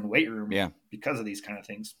locker room and weight room because of these kind of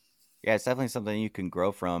things. Yeah, it's definitely something you can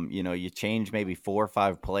grow from. You know, you change maybe 4 or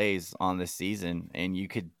 5 plays on the season, and you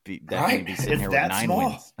could definitely be sitting here with 9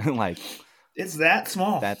 wins. Like, it's that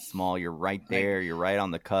small. That's small. You're right there. You're right on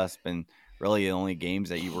the cusp. And really, the only games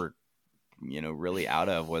that you were, really out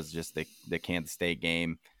of was just the Kansas State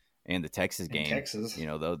game and the Texas game. Texas.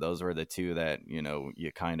 Those were the two that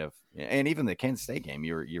you kind of, and even the Kansas State game,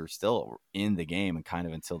 you're still in the game and kind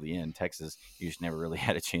of until the end. Texas, you just never really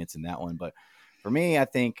had a chance in that one. But for me, I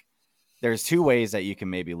think there's 2 ways that you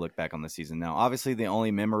can maybe look back on the season. Now, obviously, the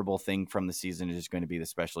only memorable thing from the season is going to be the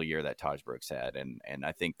special year that Taj Brooks had. And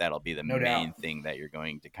I think that'll be the main thing that you're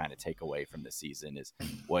going to kind of take away from the season is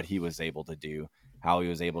what he was able to do, how he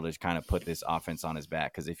was able to kind of put this offense on his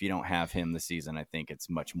back. Because if you don't have him this season, I think it's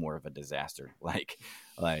much more of a disaster, like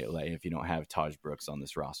if you don't have Taj Brooks on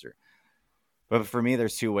this roster. But for me,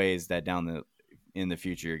 there's 2 ways that in the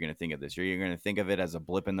future you're going to think of this. You're going to think of it as a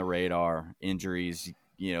blip in the radar, injuries,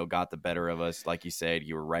 got the better of us. Like you said,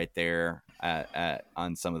 you were right there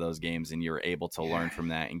on some of those games, and you were able to learn from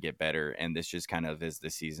that and get better. And this just kind of is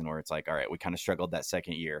the season where it's like, all right, we kind of struggled that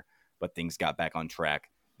second year, but things got back on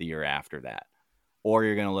track the year after that. Or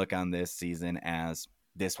you're going to look on this season as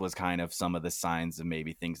this was kind of some of the signs of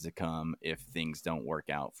maybe things to come if things don't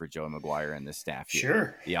work out for Joey McGuire and the staff here.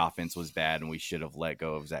 Sure. The offense was bad, and we should have let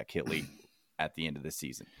go of Zach Kittley at the end of the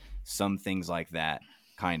season. Some things like that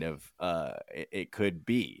kind of it could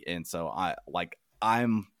be. And so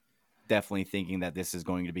I'm definitely thinking that this is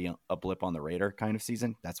going to be a blip on the radar kind of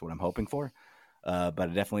season. That's what I'm hoping for. But I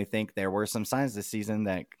definitely think there were some signs this season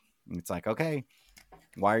that it's like, okay,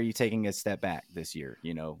 why are you taking a step back this year?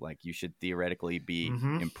 Like you should theoretically be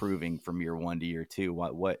improving from year 1 to year 2.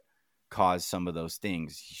 What caused some of those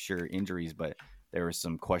things? Sure, injuries, but there were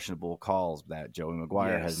some questionable calls that Joey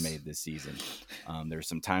McGuire has made this season. There's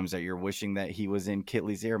some times that you're wishing that he was in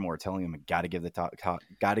Kittley's ear more, telling him, got to give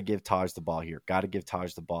Taj the ball here. Got to give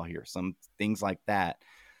Taj the ball here. Some things like that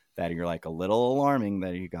you're like a little alarming,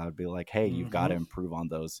 that you got to be like, hey, you've got to improve on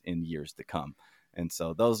those in years to come. And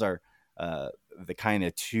so those are the kind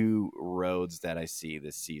of 2 roads that I see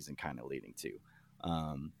this season kind of leading to.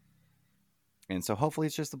 And so hopefully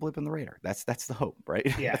it's just a blip in the radar. That's the hope, right?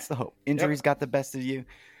 Yeah. That's the hope. Injuries got the best of you.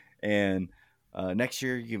 And next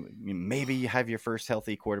year, you maybe have your first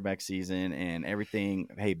healthy quarterback season and everything.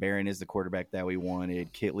 Hey, Barron is the quarterback that we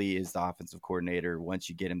wanted. Kittley is the offensive coordinator once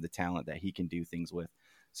you get him the talent that he can do things with.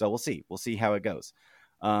 So we'll see. We'll see how it goes.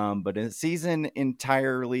 But in the season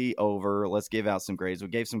entirely over, let's give out some grades. We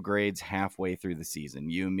gave some grades halfway through the season.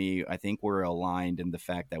 You and me, I think we're aligned in the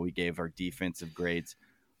fact that we gave our defensive grades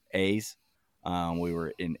A's. We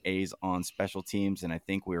were in A's on special teams, and I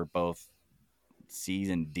think we were both C's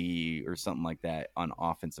and D or something like that on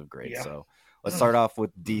offensive grades. Yeah. So let's start off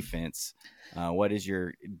with defense. What is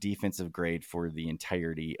your defensive grade for the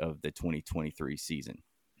entirety of the 2023 season?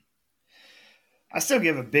 I still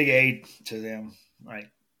give a big A to them.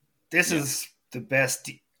 Like, this is the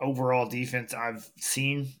best overall defense I've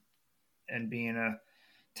seen, and being a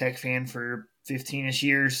Tech fan for 15-ish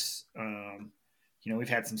years, we've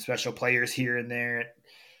had some special players here and there at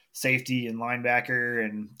safety and linebacker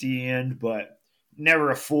and D-end, but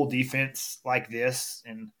never a full defense like this,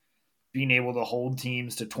 and being able to hold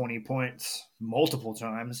teams to 20 points multiple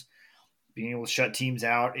times, being able to shut teams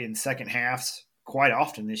out in second halves quite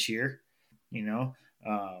often this year,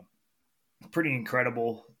 pretty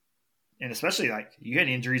incredible. And especially, like, you had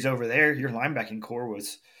injuries over there. Your linebacking core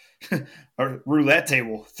was a roulette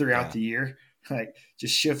table throughout the year. Like,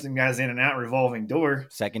 just shifting guys in and out, revolving door.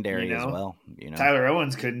 Secondary as well. Tyler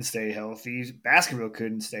Owens couldn't stay healthy. Baskerville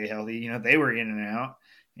couldn't stay healthy. They were in and out.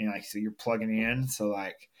 So you're plugging in. So,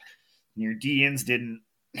 like, your DNs didn't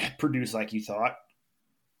produce like you thought.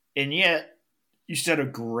 And yet, you still had a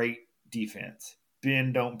great defense.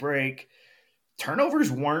 Bend, don't break.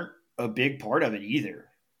 Turnovers weren't a big part of it either.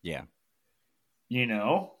 Yeah.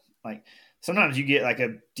 Like, sometimes you get like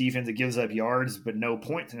a defense that gives up yards but no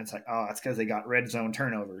points, and it's like, oh, that's because they got red zone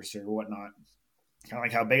turnovers or whatnot, kind of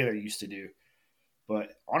like how Baylor used to do.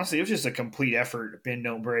 But honestly, it was just a complete effort. Bend,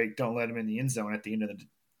 don't break, don't let them in the end zone at the end of the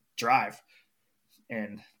drive.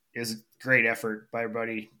 And it was a great effort by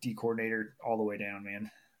everybody, D coordinator, all the way down, man.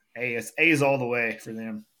 A is all the way for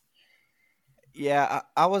them. Yeah,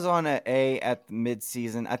 I was on an A at the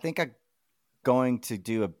midseason. I think I'm going to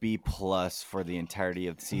do a B plus for the entirety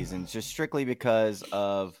of the season, just strictly because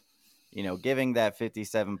of, giving that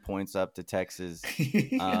 57 points up to Texas,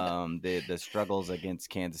 the struggles against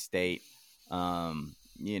Kansas State.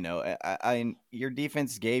 Your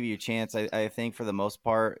defense gave you a chance. I think for the most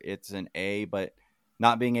part, it's an A, but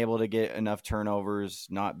not being able to get enough turnovers,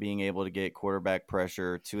 not being able to get quarterback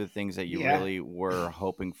pressure, two of the things that you really were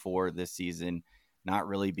hoping for this season, not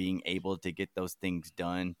really being able to get those things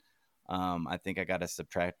done. I think I got to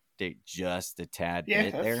subtract it just a tad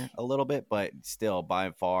bit there a little bit, but still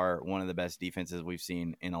by far one of the best defenses we've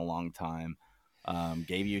seen in a long time.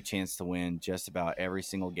 Gave you a chance to win just about every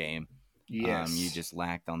single game. Yes. You just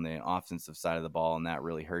lacked on the offensive side of the ball, and that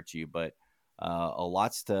really hurt you. But a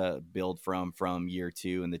lot's to build from year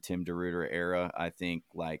two in the Tim DeRuyter era. I think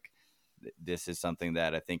this is something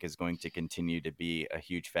that I think is going to continue to be a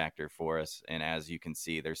huge factor for us. And as you can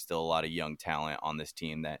see, there's still a lot of young talent on this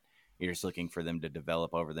team that you're just looking for them to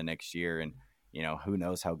develop over the next year. And, who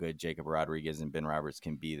knows how good Jacob Rodriguez and Ben Roberts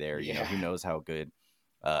can be there. Who knows how good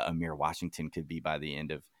Amir Washington could be by the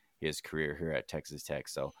end of his career here at Texas Tech.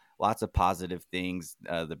 So lots of positive things.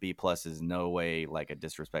 The B plus is no way like a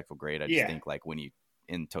disrespectful grade. I just think like when you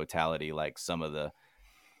in totality, like some of the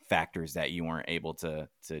factors that you weren't able to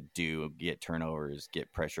do, get turnovers,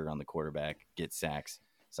 get pressure on the quarterback, get sacks,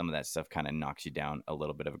 some of that stuff kind of knocks you down a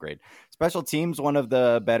little bit of a grade. Special teams, one of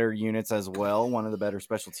the better units as well. One of the better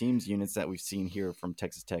special teams units that we've seen here from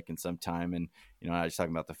Texas Tech in some time. And, I was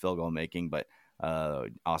talking about the field goal making, but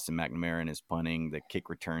Austin McNamara is punting, the kick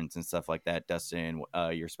returns and stuff like that. Dustin,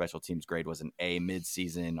 your special teams grade was an A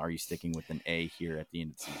mid-season. Are you sticking with an A here at the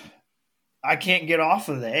end of the season? I can't get off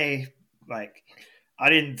of the A. Like, I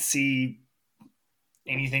didn't see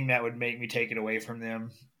anything that would make me take it away from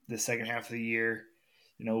them the second half of the year.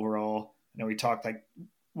 And overall, we talked like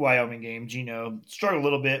Wyoming game. Gino struggled a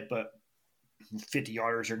little bit, but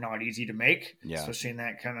 50-yarders are not easy to make, especially in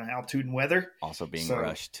that kind of altitude and weather. Also being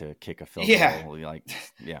rushed to kick a field goal.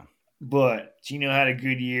 But Gino had a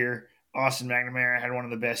good year. Austin McNamara had one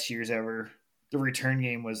of the best years ever. The return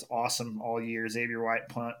game was awesome all year. Xavier White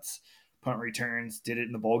punt returns, did it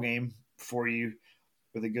in the bowl game for you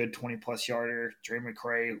with a good 20-plus yarder. Dre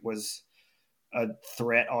McCray was a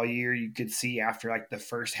threat all year. You could see after like the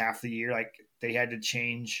first half of the year, like they had to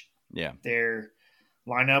change their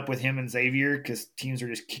lineup with him and Xavier because teams were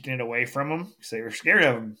just kicking it away from him because they were scared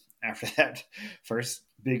of him after that first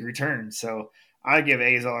big return. So I give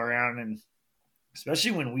A's all around, and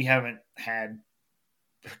especially when we haven't had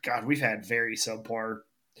 – we've had very subpar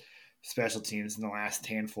special teams in the last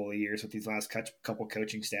handful of years with these last couple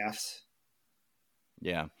coaching staffs.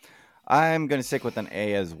 Yeah. I'm going to stick with an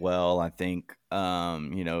A as well. I think,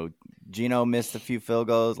 Gino missed a few field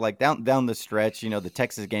goals, like down the stretch. The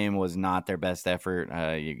Texas game was not their best effort.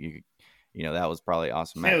 That was probably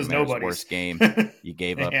Austin McNamara's worst game. You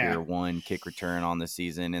gave up your one kick return on the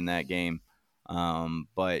season in that game.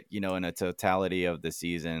 But, in a totality of the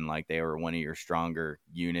season, like they were one of your stronger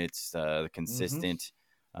units, consistent.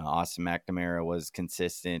 Austin McNamara was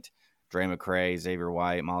consistent. Dre McCray, Xavier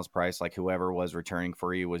White, Miles Price, like whoever was returning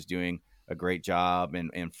for you was doing a great job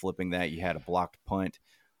and flipping that. You had a blocked punt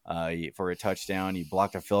for a touchdown. You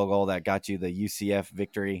blocked a field goal that got you the UCF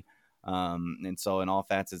victory. And so in all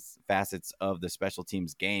facets of the special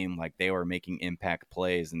teams game, like they were making impact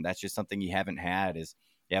plays. And that's just something you haven't had is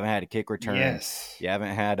you haven't had a kick return. Yes. You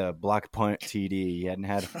haven't had a blocked punt TD. You hadn't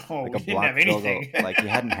had a blocked field goal. Like you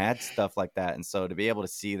hadn't had stuff like that. And so to be able to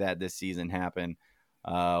see that this season happen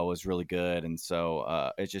was really good. And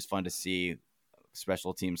so it's just fun to see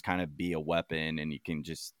special teams kind of be a weapon, and you can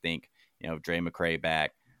just think, Dre McCray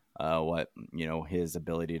back, his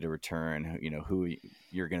ability to return, who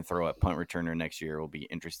you're going to throw at punt returner next year will be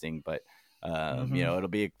interesting, but it'll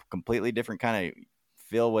be a completely different kind of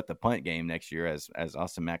feel with the punt game next year as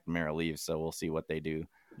Austin McNamara leaves. So we'll see what they do.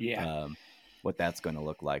 What that's going to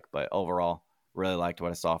look like. But overall, really liked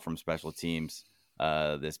what I saw from special teams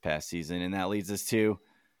this past season. And that leads us to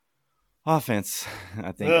offense.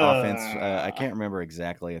 I think offense, I can't remember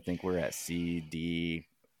exactly. I think we're at C, D.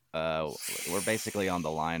 We're basically on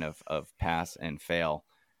the line of pass and fail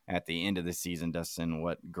at the end of the season. Dustin,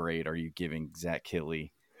 what grade are you giving Zach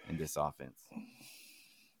Kittley in this offense?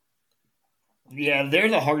 Yeah, they're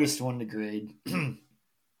the hardest one to grade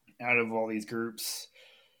out of all these groups.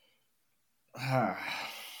 I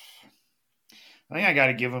think I got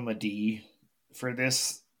to give them a D for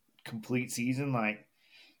this complete season. Like,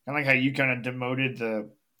 kind of like how you kind of demoted the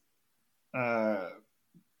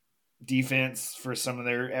defense for some of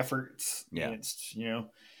their efforts against,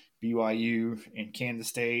 BYU and Kansas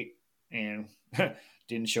State, and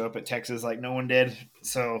didn't show up at Texas like no one did.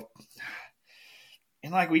 So,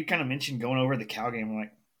 and like we kind of mentioned going over the Cal game,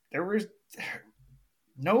 like there was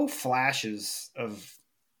no flashes of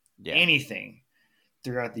anything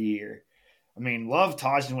throughout the year. I mean, love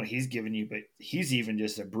Taj and what he's given you, but he's even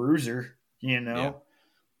just a bruiser, Yeah.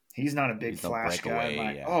 He's not a big flash guy.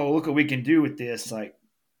 Like, oh, look what we can do with this. Like,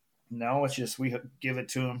 no, it's just we give it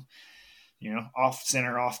to him, off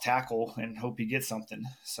center, off tackle, and hope he gets something.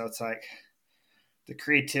 So it's like the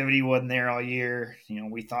creativity wasn't there all year.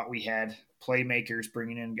 We thought we had playmakers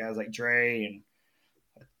bringing in guys like Dre and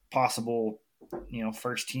possible,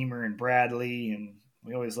 first teamer and Bradley, and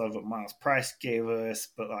we always loved what Miles Price gave us.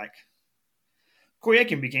 But like, Corey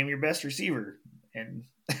Aiken became your best receiver, and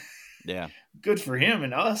good for him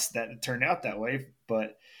and us that it turned out that way.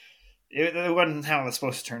 But it wasn't how it was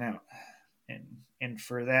supposed to turn out, and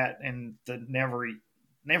for that, and the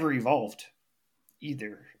never evolved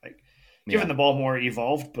either. Like giving the ball more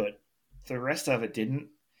evolved, but the rest of it didn't.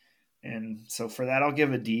 And so for that, I'll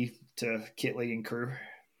give a D to Kitley and crew.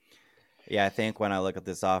 Yeah, I think when I look at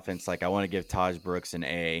this offense, like I want to give Taj Brooks an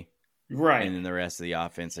A, right, and then the rest of the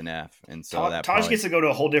offense an F. And so Taj gets to go to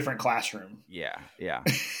a whole different classroom. Yeah.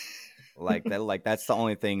 Like that, like that's the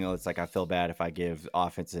only thing. It's like I feel bad if I give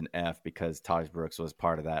offense an F because Taj Brooks was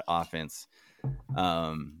part of that offense.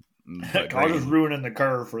 Taj is ruining the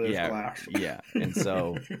curve for this class. Yeah, and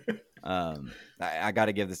so I got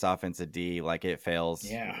to give this offense a D. Like it fails.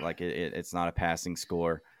 Yeah, like it's not a passing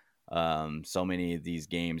score. So many of these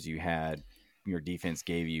games you had, your defense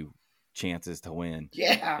gave you chances to win.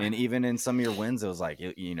 Yeah. And even in some of your wins, it was like,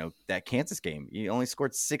 that Kansas game, you only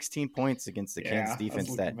scored 16 points against the Kansas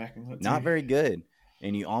defense that not very good.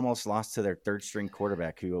 And you almost lost to their third string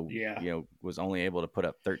quarterback who, was only able to put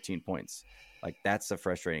up 13 points. Like that's the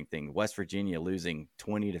frustrating thing. West Virginia losing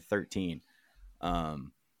 20-13.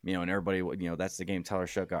 And everybody, that's the game Tyler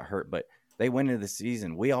Shough got hurt, but they went into the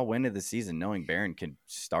season. We all went into the season knowing Barron could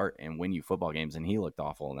start and win you football games, and he looked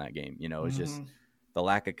awful in that game. It's just the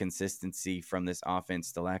lack of consistency from this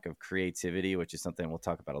offense, the lack of creativity, which is something we'll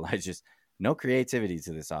talk about a lot. Just no creativity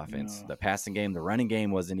to this offense. No. The passing game, the running game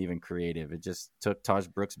wasn't even creative. It just took Taj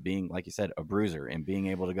Brooks being, like you said, a bruiser and being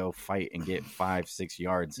able to go fight and get 5-6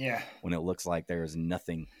 yards when it looks like there's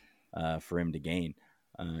nothing for him to gain.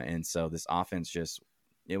 And so this offense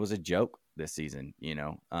it was a joke this season,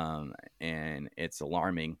 and it's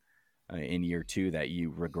alarming in year two that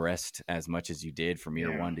you regressed as much as you did from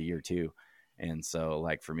year one to year two. And so,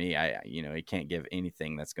 like, for me, you can't give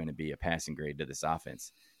anything that's going to be a passing grade to this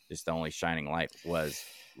offense. Just the only shining light was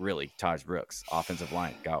really Taj Brooks. Offensive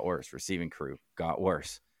line got worse. Receiving crew got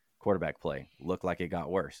worse. Quarterback play looked like it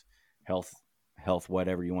got worse. Health,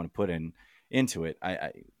 whatever you want to put into it.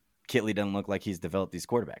 Kitley doesn't look like he's developed these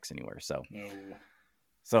quarterbacks anywhere. So,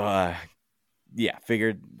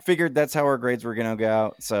 figured that's how our grades were going to go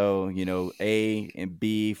out. So, A and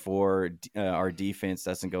B for our defense.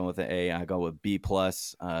 That's going with an A. I go with B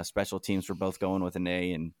plus. Special teams we're both going with an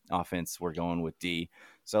A, and offense we're going with D.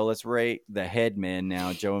 So let's rate the head man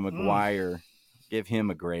now, Joey McGuire. Give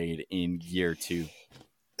him a grade in year two.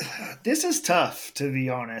 This is tough, to be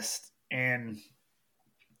honest. And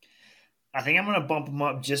I think I'm going to bump him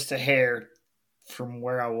up just a hair from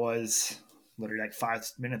where I was literally like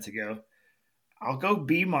 5 minutes ago. I'll go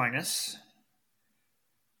B minus.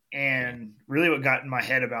 And really what got in my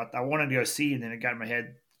head I wanted to go C, and then it got in my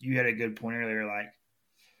head. You had a good point earlier. Like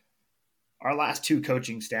our last two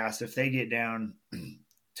coaching staffs, if they get down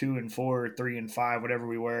 2-4, 3-5, whatever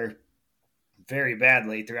we were, very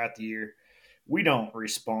badly throughout the year, we don't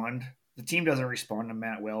respond. The team doesn't respond to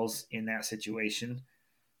Matt Wells in that situation.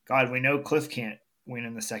 God, we know Cliff can't win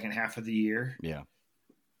in the second half of the year. Yeah.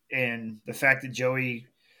 And the fact that Joey,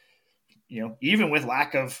 even with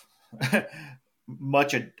lack of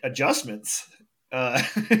much adjustments,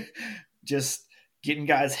 just getting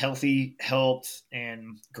guys healthy helped,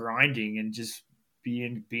 and grinding and just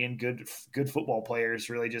being good football players,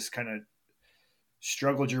 really just kind of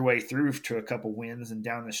struggled your way through to a couple wins and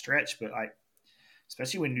down the stretch. But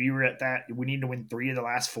especially when you were at that, we need to win 3 of the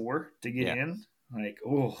last 4 to get in. Like,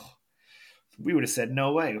 we would have said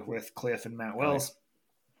no way with Cliff and Matt Wells.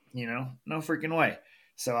 No freaking way.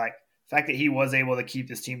 So, the fact that he was able to keep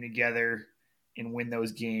this team together and win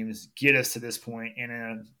those games, get us to this point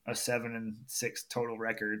in a 7-6 total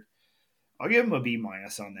record. I'll give them a B-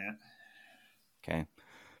 on that. Okay.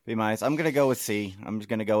 B-. I'm going to go with C. I'm just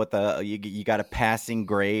going to go with you got a passing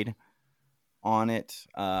grade on it.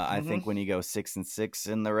 I think when you go 6-6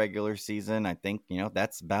 in the regular season, I think,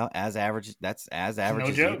 that's about as average. That's as average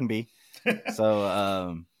as you can be.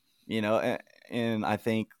 So, and I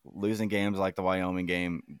think losing games like the Wyoming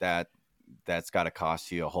game, that's got to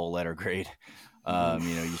cost you a whole letter grade.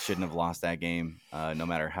 You shouldn't have lost that game, no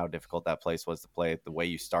matter how difficult that place was to play. The way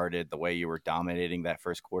you started, the way you were dominating that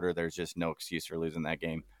first quarter, there's just no excuse for losing that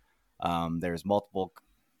game. There's multiple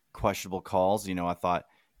questionable calls. I thought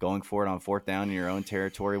going for it on fourth down in your own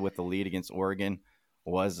territory with the lead against Oregon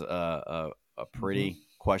was a pretty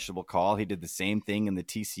questionable call. He did the same thing in the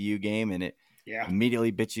TCU game, and it immediately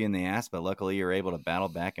bit you in the ass, but luckily you were able to battle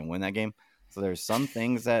back and win that game. So there's some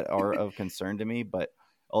things that are of concern to me, but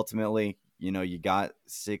ultimately, you got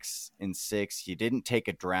 6-6. You didn't take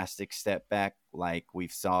a drastic step back like we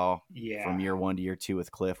saw from year 1 to year 2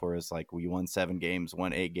 with Cliff, where it's like we won 7 games,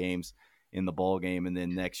 won 8 games in the bowl game, and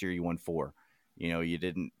then next year you won 4. You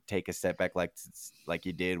didn't take a step back like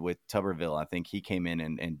you did with Tuberville. I think he came in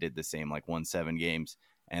and did the same, like won 7 games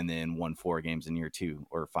and then won 4 games in year 2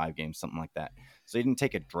 or 5 games, something like that. So you didn't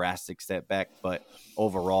take a drastic step back, but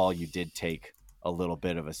overall you did take a little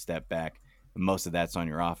bit of a step back. Most of that's on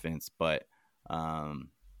your offense, but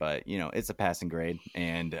it's a passing grade,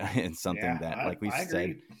 and it's something that, like we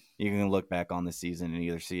said, you can look back on the season and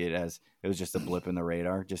either see it as it was just a blip in the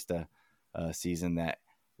radar, just a season that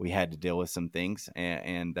we had to deal with some things,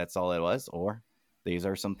 and that's all it was, or these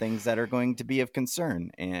are some things that are going to be of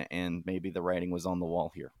concern, and maybe the writing was on the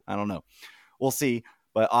wall here. I don't know. We'll see.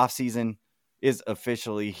 But offseason is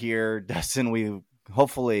officially here. Dustin,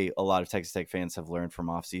 hopefully a lot of Texas Tech fans have learned from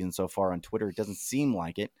offseason so far on Twitter. It doesn't seem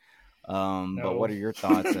like it. No. But what are your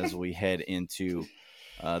thoughts as we head into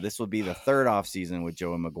this will be the third offseason with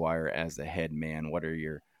Joey McGuire as the head man? What are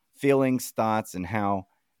your feelings, thoughts, and how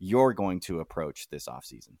you're going to approach this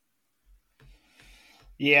offseason?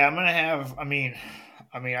 Yeah, I'm going to have,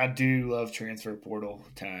 I do love transfer portal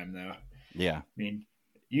time though. Yeah. I mean,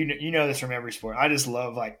 you know this from every sport. I just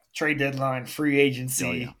love like trade deadline, free agency.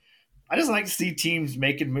 Oh, yeah. I just like to see teams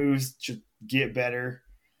making moves to get better.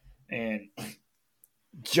 And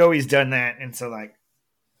Joey's done that. And so like,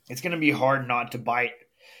 it's going to be hard not to bite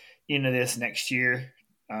into this next year.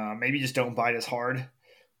 Maybe just don't bite as hard,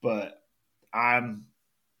 but I'm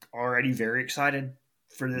already very excited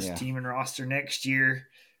for this team and roster next year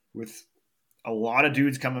with a lot of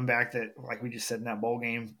dudes coming back that, like we just said in that bowl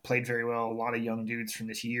game, played very well. A lot of young dudes from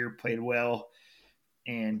this year played well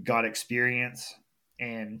and got experience.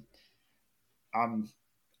 And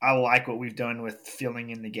I like what we've done with filling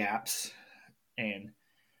in the gaps. And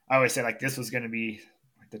I always say like this was going to be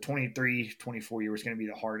like the 23-24 year was going to be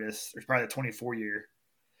the hardest. There's probably the 24 year.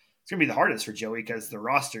 It's going to be the hardest for Joey because the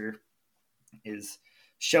roster is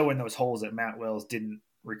showing those holes that Matt Wells didn't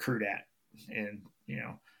recruit at. And,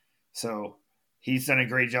 so he's done a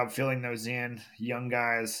great job filling those in. Young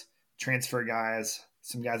guys, transfer guys,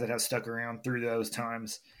 some guys that have stuck around through those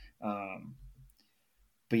times.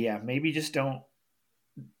 But yeah, maybe just don't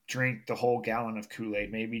drink the whole gallon of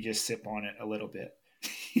Kool-Aid. Maybe just sip on it a little bit.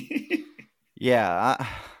 Yeah,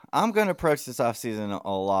 I'm going to approach this offseason a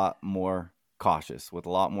lot more cautious, with a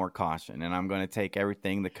lot more caution, and I'm going to take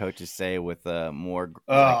everything the coaches say with more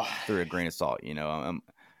through a grain of salt.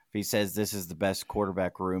 If he says this is the best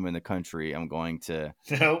quarterback room in the country, I'm going to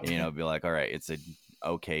be like, all right, it's a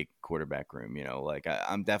okay quarterback room.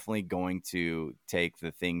 I'm definitely going to take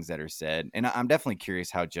the things that are said, and I'm definitely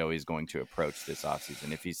curious how Joey's going to approach this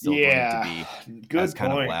offseason. If he's still going to be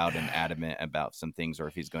kind of loud and adamant about some things, or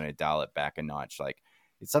if he's going to dial it back a notch. Like,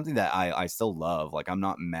 it's something that I still love. Like, I'm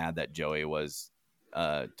not mad that Joey was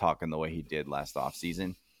talking the way he did last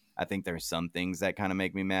offseason. I think there's some things that kind of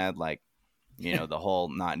make me mad, like, the whole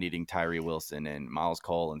not needing Tyree Wilson and Miles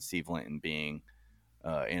Cole and Steve Linton being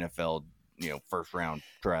NFL, first round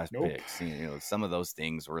draft picks. Some of those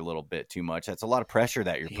things were a little bit too much. That's a lot of pressure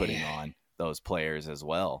that you're putting on those players as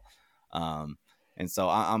well. And so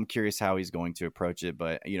I'm curious how he's going to approach it.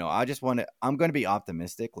 But, I'm going to be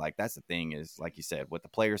optimistic. Like, that's the thing is, like you said, with the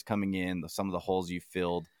players coming in, some of the holes you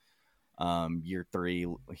filled year 3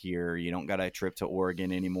 here, you don't got a trip to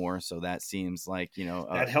Oregon anymore. So that seems like,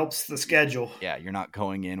 that helps the schedule. Yeah. You're not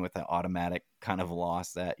going in with an automatic kind of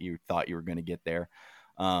loss that you thought you were going to get there.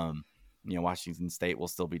 Washington State will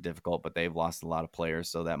still be difficult, but they've lost a lot of players.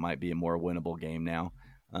 So that might be a more winnable game now.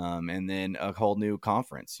 And then a whole new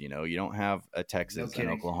conference. You don't have a Texas and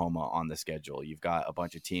Oklahoma on the schedule. You've got a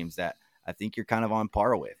bunch of teams that I think you're kind of on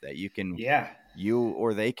par with, that you can you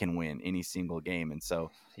or they can win any single game. And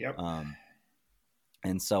so, Yep. I'm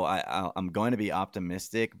going to be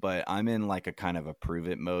optimistic, but I'm in like a kind of a prove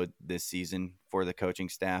it mode this season for the coaching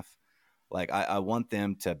staff. Like I want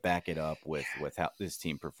them to back it up with how this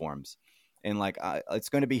team performs. And like, it's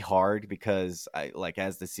going to be hard because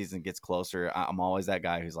as the season gets closer, I'm always that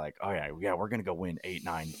guy who's like, oh yeah, we're going to go win 8,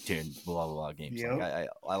 9, 10, blah, blah, blah games. Yep. Like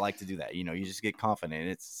I like to do that. You know, you just get confident.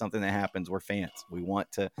 It's something that happens. We're fans. I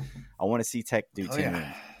want to see Tech do 10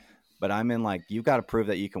 wins, but I'm in like, you got to prove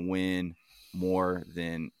that you can win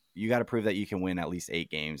you got to prove that you can win at least 8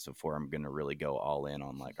 games before I'm going to really go all in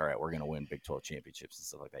on like, all right, we're going to win Big 12 championships and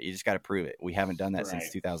stuff like that. You just got to prove it. We haven't done that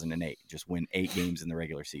since 2008. Just win 8 games in the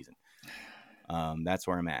regular season. That's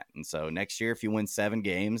where I'm at. And so next year, if you win 7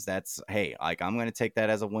 games, hey, like I'm going to take that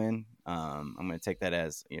as a win. I'm going to take that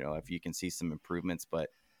as, you know, if you can see some improvements, but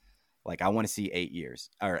like I want to see 8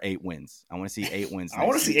 wins. I want to see 8 wins. I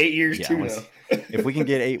want to see 8 years too, though. If we can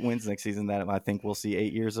get 8 wins next season, that I think we'll see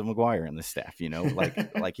 8 years of McGuire in the staff, you know,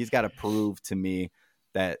 like he's got to prove to me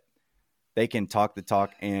that they can talk the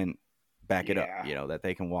talk and back it up, you know, that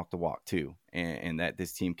they can walk the walk too. And that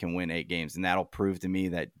this team can win 8 games. And that'll prove to me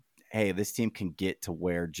that, hey, this team can get to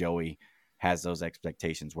where Joey has those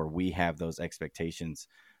expectations, where we have those expectations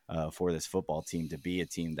for this football team to be a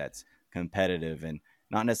team that's competitive and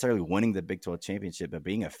not necessarily winning the Big 12 championship, but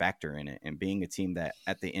being a factor in it and being a team that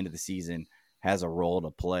at the end of the season has a role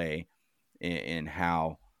to play in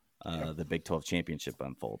how the Big 12 championship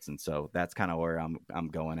unfolds. And so that's kind of where I'm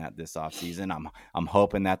going at this offseason. I'm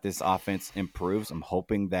hoping that this offense improves. I'm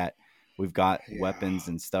hoping that we've got weapons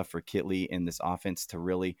and stuff for Kitley in this offense to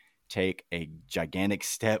really take a gigantic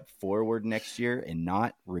step forward next year and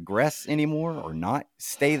not regress anymore or not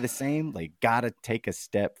stay the same. They got to take a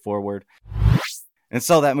step forward. And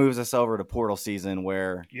so that moves us over to portal season,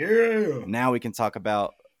 where now we can talk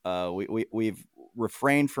about we've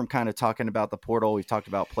refrained from kind of talking about the portal. We've talked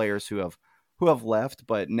about players who have left,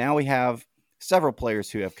 but now we have several players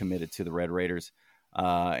who have committed to the Red Raiders.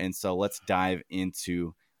 And so let's dive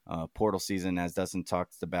into portal season. As Dustin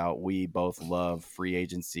talks about, we both love free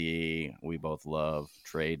agency. We both love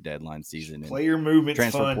trade deadline season. Player movement,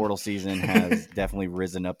 transfer portal season has definitely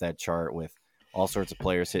risen up that chart with all sorts of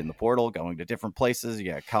players hitting the portal, going to different places.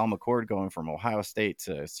 You got Kyle McCord going from Ohio State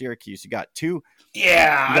to Syracuse. You got you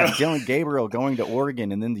got Dylan Gabriel going to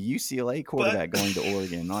Oregon, and then the UCLA quarterback going to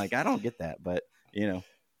Oregon. Like, I don't get that, but you know,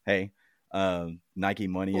 hey, Nike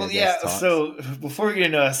money. Well, so before we get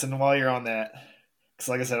into us, and while you're on that, because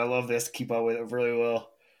like I said, I love this. Keep up with it really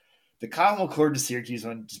well. The Kyle McCord to Syracuse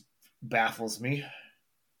one just baffles me.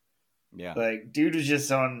 Yeah, like dude was just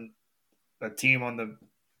on a team on the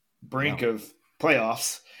brink of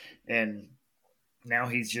playoffs, and now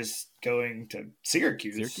he's just going to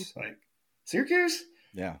Syracuse. Like Syracuse?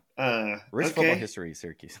 Yeah. Rich football history,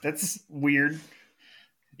 Syracuse. That's weird.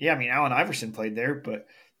 Yeah, I mean, Allen Iverson played there, but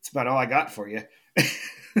it's about all I got for you.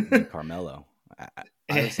 Carmelo.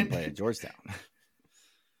 Iverson played at Georgetown.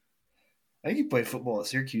 I think he played football at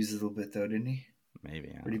Syracuse a little bit, though, didn't he? Maybe.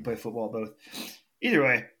 Or did he play football both? Either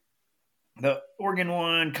way, the Oregon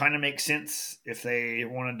one kind of makes sense if they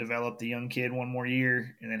want to develop the young kid one more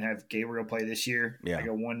year and then have Gabriel play this year. Yeah. Like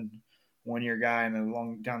a one-year guy and a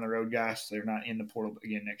long down the road guy, so they're not in the portal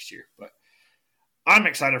again next year. But I'm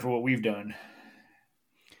excited for what we've done.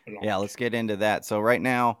 Yeah, let's get into that. So right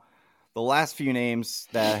now, the last few names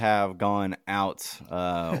that have gone out,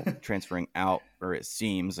 transferring out, or it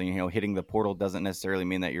seems, you know, hitting the portal doesn't necessarily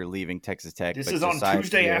mean that you're leaving Texas Tech. This is on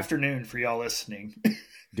Tuesday afternoon for y'all listening.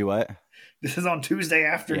 Do what? This is on Tuesday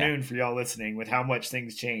afternoon for y'all listening with how much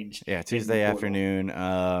things change. Yeah, Tuesday afternoon.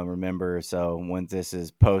 Remember, so when this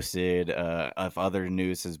is posted, if other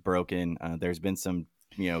news is broken, there's been some,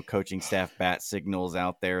 you know, coaching staff bat signals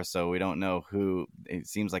out there. So we don't know who. It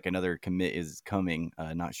seems like another commit is coming.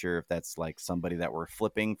 Not sure if that's like somebody that we're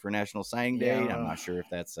flipping for National Signing Day. I'm not sure if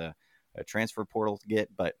that's a transfer portal to get,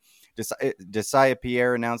 but Josiah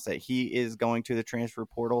Pierre announced that he is going to the transfer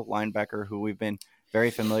portal, linebacker who we've been very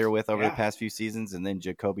familiar with over the past few seasons. And then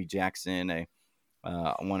Jacoby Jackson,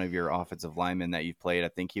 one of your offensive linemen that you've played. I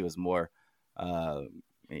think he was more,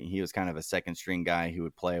 he was kind of a second string guy who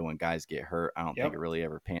would play when guys get hurt. I don't think it really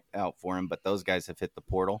ever panned out for him, but those guys have hit the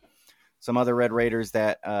portal. Some other Red Raiders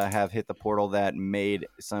that have hit the portal that made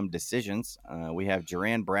some decisions. We have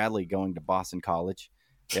Jerand Bradley going to Boston College.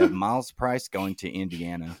 We have Miles Price going to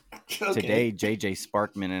Indiana. Today, J.J.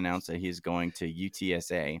 Sparkman announced that he's going to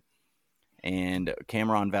UTSA. And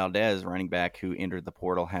Cameron Valdez, running back who entered the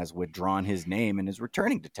portal, has withdrawn his name and is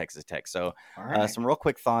returning to Texas Tech. So some real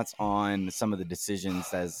quick thoughts on some of the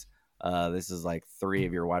decisions as This is like 3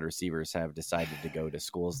 of your wide receivers have decided to go to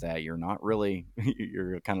schools that you're not really,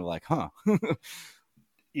 you're kind of like, huh.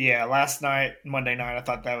 Yeah, last night, Monday night, I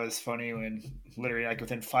thought that was funny when literally like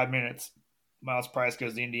within 5 minutes, Miles Price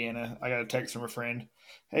goes to Indiana. I got a text from a friend.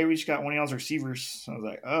 Hey, we just got one of y'all's receivers. I was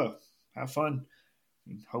like, oh, have fun.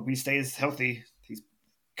 Hope he stays healthy. He's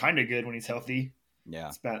kind of good when he's healthy. Yeah.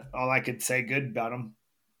 That's about all I could say good about him.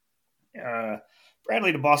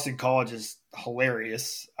 Bradley to Boston College is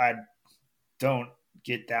hilarious. I don't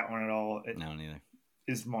get that one at all. No, neither.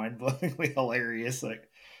 Is mind-blowingly hilarious. Like,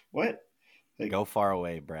 what? Like, go far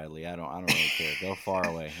away, Bradley. I don't really care. Go far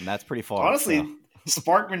away, and that's pretty far. Honestly, so.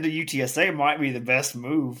 Sparkman to UTSA might be the best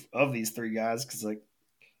move of these 3 guys because like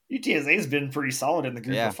UTSA has been pretty solid in the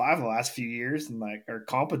group of 5 the last few years and like are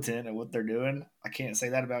competent at what they're doing. I can't say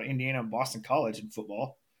that about Indiana and Boston College in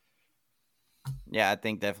football. Yeah, I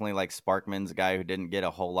think definitely like Sparkman's a guy who didn't get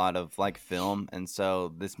a whole lot of like film, and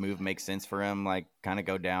so this move makes sense for him. Like, kind of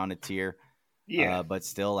go down a tier. Yeah, but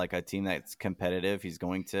still, like a team that's competitive, he's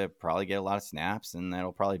going to probably get a lot of snaps, and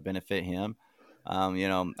that'll probably benefit him. I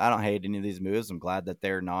don't hate any of these moves. I'm glad that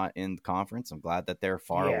they're not in the conference. I'm glad that they're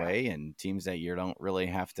far away and teams that you don't really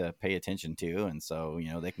have to pay attention to, and so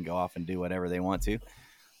they can go off and do whatever they want to,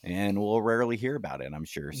 and we'll rarely hear about it, I'm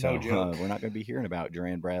sure. So we're not going to be hearing about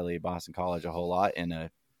Duran Bradley, Boston College a whole lot in a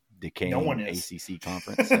decaying ACC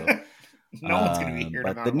conference. So. No one's going to be here.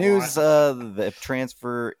 But the news, the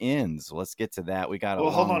transfer ends. Let's get to that. We got. Well,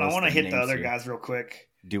 hold on. I want to hit the other guys real quick.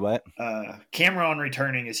 Do what? Cameron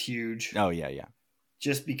returning is huge. Oh yeah.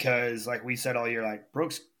 Just because, like we said all year, like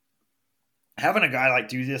Brooks having a guy like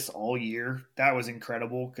do this all year, that was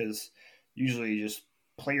incredible. Because usually, just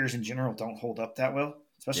players in general don't hold up that well,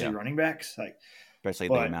 especially running backs. Like, especially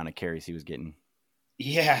the amount of carries he was getting.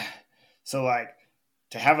 Yeah. So like.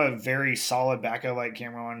 To have a very solid backup like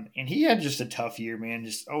Cameron, and he had just a tough year, man,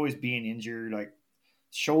 just always being injured. Like,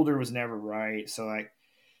 shoulder was never right. So, like,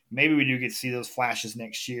 maybe we do get to see those flashes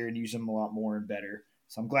next year and use them a lot more and better.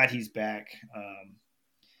 So I'm glad he's back.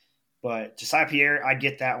 But Josiah Pierre, I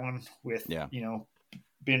get that one with,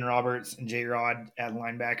 Ben Roberts and J-Rod at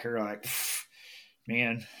linebacker. Like,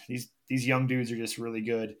 man, these young dudes are just really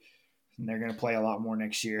good, and they're going to play a lot more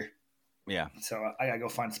next year. Yeah. So I got to go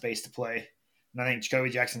find space to play. And I think Jacoby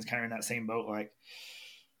Jackson's kind of in that same boat. Like,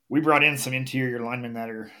 we brought in some interior linemen that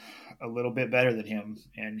are a little bit better than him,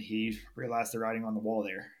 and he realized the writing on the wall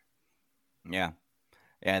there. Yeah.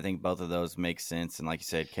 Yeah, I think both of those make sense. And like you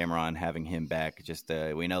said, Cameron, having him back, just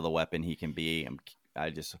we know the weapon he can be.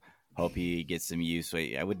 I just hope he gets some use.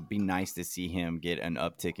 It would be nice to see him get an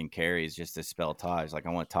uptick in carries just to spell Taj. Like,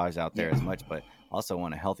 I want Taj out there as much, but also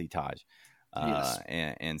want a healthy Taj. Yes.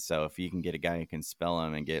 And so if you can get a guy who can spell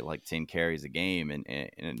him and get like 10 carries a game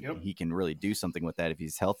and he can really do something with that if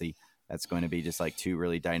he's healthy, that's going to be just like 2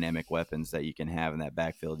 really dynamic weapons that you can have in that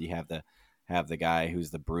backfield. You have the guy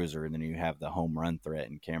who's the bruiser, and then you have the home run threat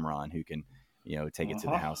and Cameron who can, take it to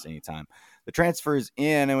the house anytime. The transfers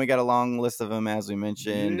in, and we got a long list of them, as we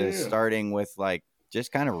mentioned, starting with like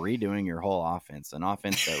just kind of redoing your whole offense, an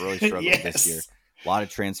offense that really struggled this year. A lot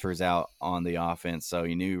of transfers out on the offense, so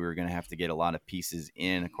you knew we were going to have to get a lot of pieces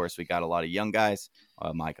in. Of course, we got a lot of young guys,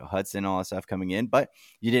 Micah Hudson, all that stuff coming in, but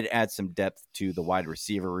you did add some depth to the wide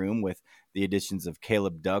receiver room with the additions of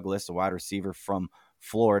Caleb Douglas, a wide receiver from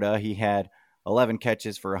Florida. He had 11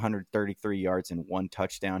 catches for 133 yards and 1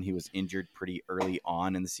 touchdown. He was injured pretty early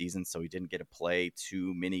on in the season, so he didn't get to play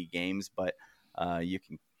too many games, but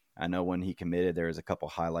I know when he committed, there was a couple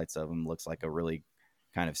highlights of him. Looks like a really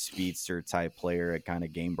kind of speedster type player, a kind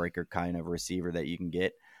of game breaker kind of receiver that you can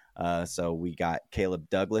get. So we got Caleb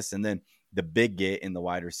Douglas, and then the big get in the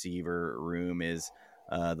wide receiver room is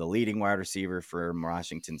the leading wide receiver from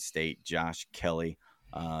Washington State, Josh Kelly.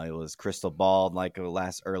 It was crystal balled like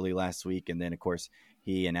early last week, and then of course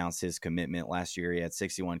he announced his commitment last year. He had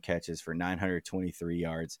 61 catches for 923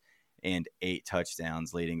 yards and 8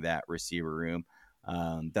 touchdowns, leading that receiver room.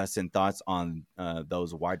 Dustin, thoughts on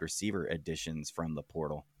those wide receiver additions from the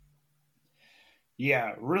portal?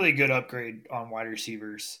 Yeah, really good upgrade on wide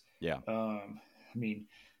receivers. Yeah. I mean,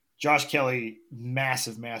 Josh Kelly,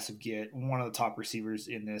 massive get, one of the top receivers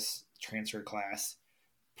in this transfer class.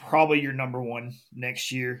 Probably your number 1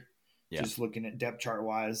 next year, just looking at depth chart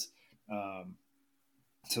wise.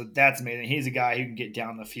 So that's amazing. He's a guy who can get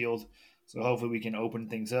down the field. So hopefully we can open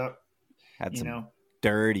things up. Had some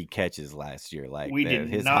dirty catches last year. Like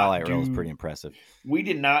his highlight reel was pretty impressive. We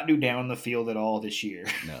did not do down the field at all this year.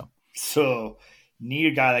 No. So need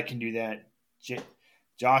a guy that can do that.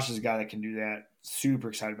 Josh is a guy that can do that. Super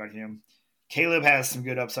excited about him. Caleb has some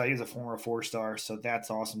good upside. He's a former 4-star, so that's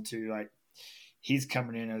awesome too. Like, he's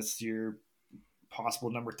coming in as your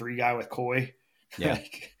possible number 3 guy with Coy. Yeah.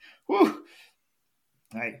 Like, whew.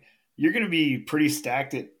 Like, you're going to be pretty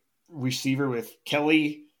stacked at receiver with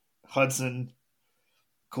Kelly, Hudson,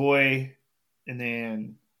 Coy, and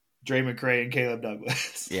then Dre McCray and Caleb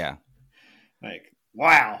Douglas. Yeah. Like,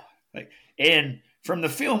 wow. Like, and from the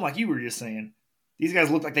film, like you were just saying, these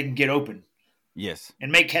guys look like they can get open. Yes.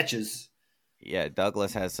 And make catches. Yeah,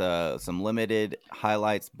 Douglas has some limited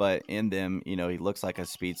highlights, but in them, he looks like a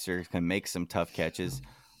speedster, can make some tough catches.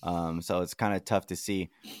 So it's kind of tough to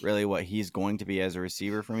see really what he's going to be as a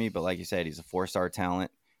receiver for me. But like you said, he's a 4-star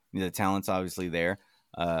talent. The talent's obviously there.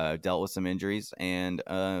 Dealt with some injuries and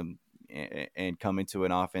come into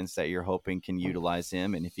an offense that you're hoping can utilize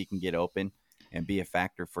him. And if he can get open and be a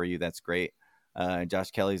factor for you, that's great.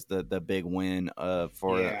 Josh Kelly's the big win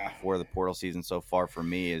for the portal season so far for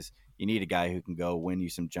me is you need a guy who can go win you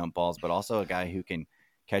some jump balls, but also a guy who can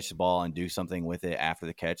catch the ball and do something with it after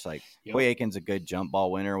the catch. Like Coy Aiken's a good jump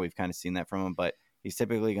ball winner. We've kind of seen that from him, but he's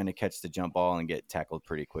typically going to catch the jump ball and get tackled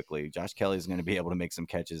pretty quickly. Josh Kelly's going to be able to make some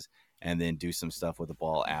catches and then do some stuff with the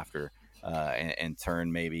ball after and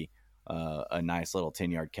turn maybe a nice little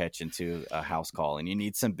 10-yard catch into a house call. And you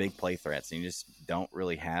need some big play threats. And you just didn't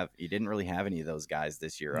really have any of those guys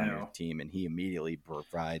this year on your team. And he immediately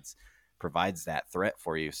provides that threat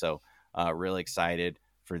for you. So really excited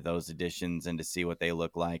for those additions and to see what they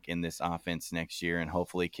look like in this offense next year. And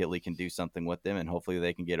hopefully Kitley can do something with them and hopefully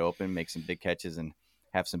they can get open, make some big catches and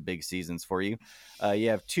have some big seasons for you. You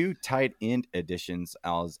have 2 tight end additions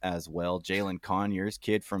as well. Jalen Conyers,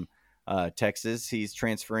 kid from Texas. He's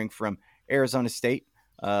transferring from Arizona State,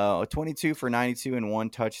 22 for 92 and 1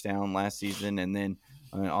 touchdown last season. And then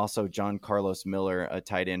also John Carlos Miller, a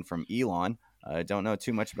tight end from Elon. Don't know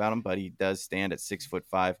too much about him, but he does stand at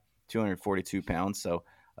 6'5", 242 pounds. So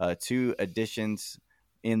 2 additions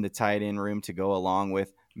in the tight end room to go along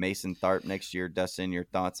with Mason Tharp next year. Dustin, your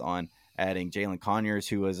thoughts on adding Jalen Conyers,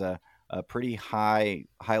 who was a pretty highly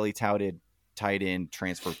touted tight end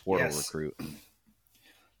transfer portal recruit.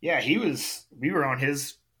 Yeah, we were on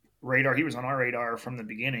his radar. He was on our radar from the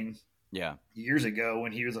beginning. Yeah. Years ago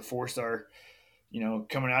when he was a 4-star,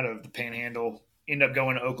 coming out of the Panhandle, ended up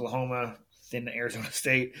going to Oklahoma, then to Arizona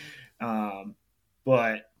State. But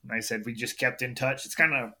like I said, we just kept in touch. It's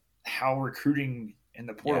kind of how recruiting in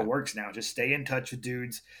the portal works now. Just stay in touch with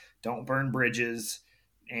dudes. Don't burn bridges.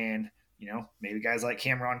 And, maybe guys like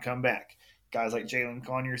Cameron come back. Guys like Jalen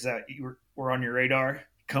Conyers that were on your radar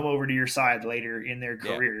come over to your side later in their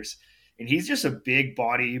careers. And he's just a big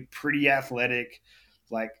body, pretty athletic.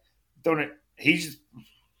 Like, he's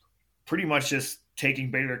pretty much just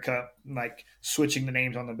taking Baylor Cup, like switching the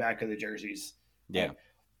names on the back of the jerseys. Yeah. Like,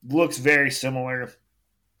 looks very similar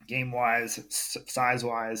game-wise,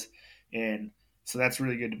 size-wise. And so that's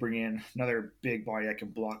really good to bring in another big body that can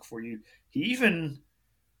block for you. He even,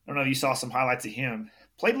 I don't know if you saw some highlights of him,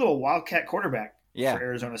 played a little Wildcat quarterback for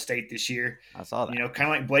Arizona State this year. I saw that. Kind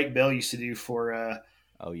of like Blake Bell used to do for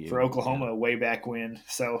Oklahoma way back when.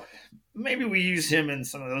 So maybe we use him in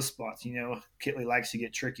some of those spots. Kitley likes to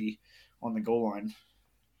get tricky on the goal line.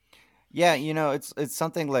 Yeah, it's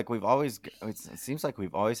something like it seems like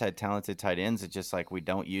we've always had talented tight ends. It's just like we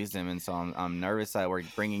don't use them. And so I'm nervous that we're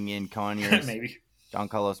bringing in Conyers, maybe John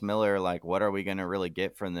Carlos Miller. Like, what are we going to really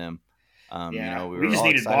get from them? We just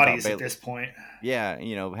needed bodies at this point. Yeah,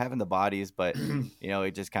 having the bodies, but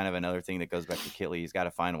it's just kind of another thing that goes back to Kitley. He's got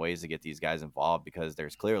to find ways to get these guys involved because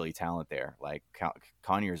there's clearly talent there. Like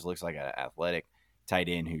Conyers looks like an athletic tight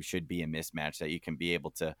end who should be a mismatch that you can be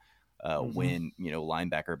able to win,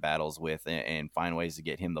 linebacker battles with and find ways to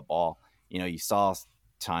get him the ball. You saw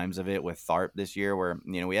times of it with Tharp this year where,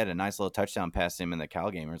 we had a nice little touchdown pass him in the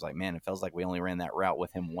Cal game. It was like, man, it feels like we only ran that route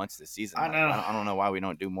with him once this season. I know. I don't know why we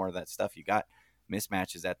don't do more of that stuff. You got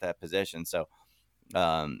mismatches at that position. So,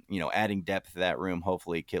 adding depth to that room,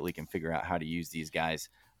 hopefully Kitley can figure out how to use these guys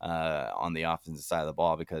on the offensive side of the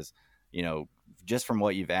ball because, just from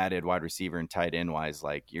what you've added wide receiver and tight end wise,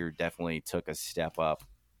 like you definitely took a step up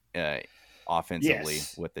offensively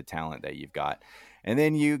with the talent that you've got. And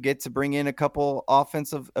then you get to bring in a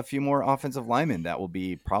few more offensive linemen that will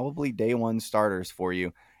be probably day one starters for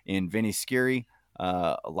you in Vinny Skiri,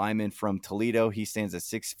 a lineman from Toledo. He stands at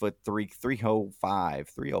 6'3",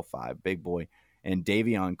 305, big boy. And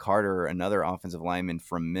Davion Carter, another offensive lineman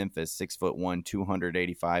from Memphis, 6'1",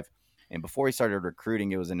 285. And before he started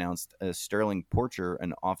recruiting, it was announced Sterling Porcher,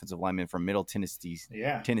 an offensive lineman from Middle Tennessee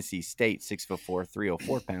State, 6'4",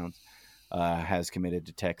 304 pounds, has committed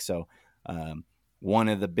to Tech. So one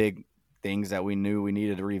of the big things that we knew we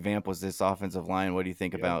needed to revamp was this offensive line. What do you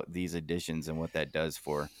think about these additions and what that does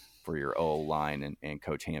for your O line and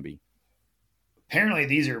Coach Hamby? apparently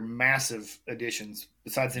these are massive additions.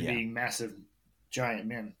 Besides them Yeah. being massive, giant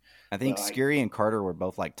men. I think But, like, Scurry and Carter were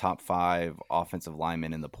both like top 5 offensive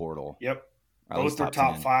linemen in the portal. Yep. Or at least Both are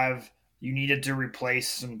top 10. 5. You needed to replace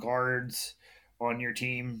some guards on your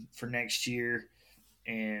team for next year.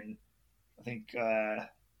 And I think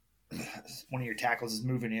one of your tackles is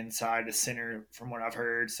moving inside to center from what I've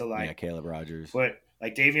heard. So, like, Yeah, Caleb Rogers. But,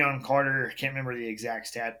 like, Davion Carter, I can't remember the exact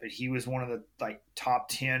stat, but he was one of the, like, top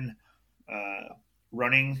 10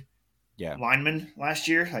 running linemen last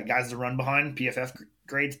year. Like, guys to run behind, PFF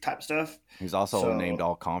grades type stuff. He was also named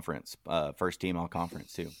all-conference, first team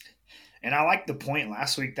all-conference, too. And I like the point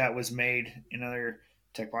last week that was made in other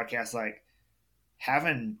tech podcasts, like,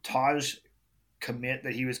 having Taj commit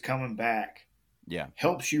that he was coming back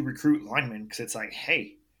helps you recruit linemen, because it's like,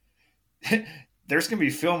 hey, there's going to be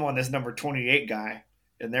film on this number 28 guy,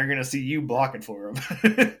 and they're going to see you blocking for him.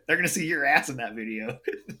 They're going to see your ass in that video.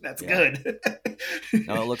 That's good.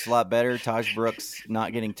 No, it looks a lot better. Taj Brooks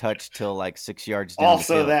not getting touched till like 6 yards down the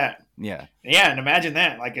field. That. Yeah, and imagine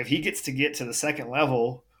that. Like, if he gets to get to the second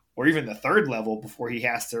level or even the third level before he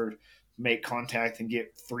has to make contact and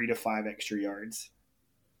get 3 to 5 extra yards.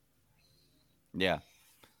 Yeah.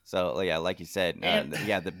 So, yeah, like you said,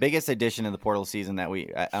 the biggest addition in the portal season that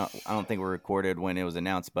I don't think we recorded when it was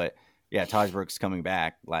announced, but yeah, Taj Brooks coming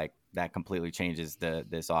back, like, that completely changes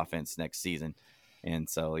this offense next season. And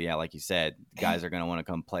so, yeah, like you said, guys are going to want to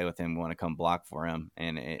come play with him, want to come block for him.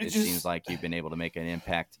 And it seems like you've been able to make an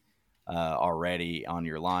impact already on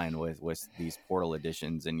your line with these portal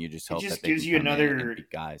additions. And you just hope that they gives can you come in and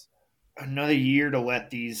beat guys. Another year to let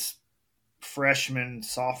these freshmen,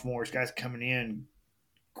 sophomores, guys coming in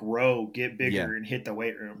grow, get bigger, and hit the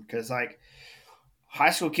weight room. Because, like, high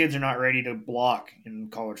school kids are not ready to block in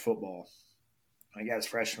college football, like, as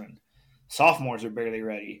freshmen. Sophomores are barely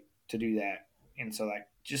ready to do that. And so, like,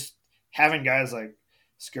 just having guys like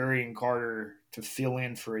Scurry and Carter to fill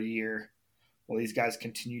in for a year while these guys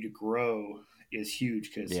continue to grow is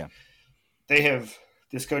huge, because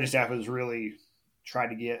this coaching staff has really tried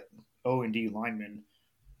to get O&D linemen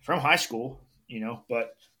from high school,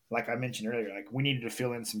 but like I mentioned earlier, like, we needed to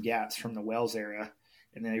fill in some gaps from the Wells era,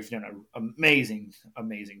 and they've done an amazing,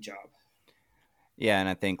 amazing job. Yeah, and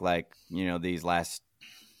I think, like, these last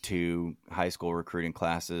 2 high school recruiting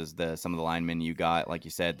classes, some of the linemen you got, like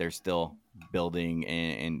you said, they're still building,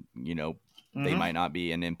 and they might not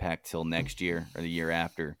be an impact till next year or the year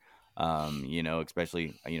after.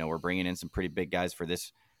 Especially, we're bringing in some pretty big guys for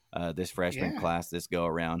this freshman class, this go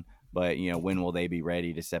around. But, when will they be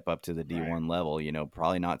ready to step up to the D1 level?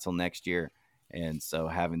 Probably not till next year. And so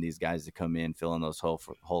having these guys to come in, fill in those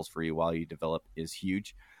holes for you while you develop is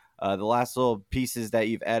huge. The last little pieces that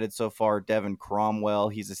you've added so far, Devin Cromwell,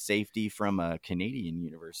 he's a safety from a Canadian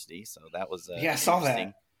university. So that was I saw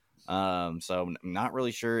that. So I'm not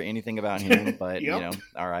really sure anything about him, but,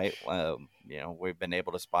 all right. We've been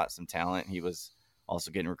able to spot some talent. He was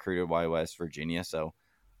also getting recruited by West Virginia. So,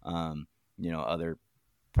 other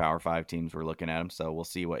Power 5 teams were looking at him, so we'll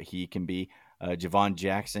see what he can be. Javon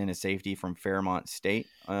Jackson, a safety from Fairmont State,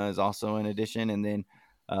 is also an addition. And then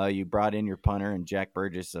you brought in your punter, and Jack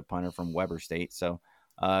Burgess, a punter from Weber State. So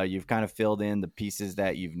you've kind of filled in the pieces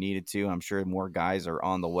that you've needed to. I'm sure more guys are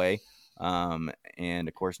on the way. And,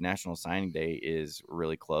 of course, National Signing Day is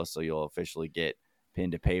really close, so you'll officially get pen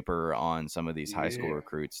to paper on some of these high school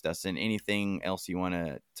recruits. Dustin, anything else you want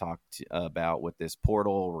to talk about with this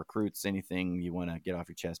portal, recruits, anything you want to get off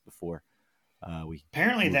your chest before we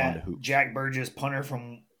apparently that Jack Burgess punter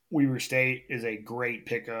from Weber State is a great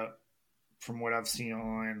pickup from what I've seen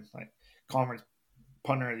online, like conference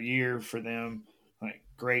punter of the year for them, like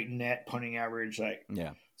great net punting average,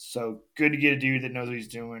 so good to get a dude that knows what he's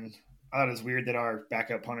doing. I thought it was weird that our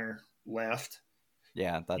backup punter left.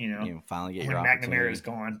 Yeah, I thought finally get your opportunity. McNamara is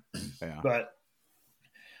gone. But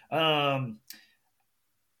I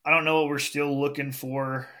don't know what we're still looking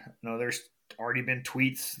for. There's already been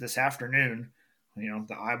tweets this afternoon,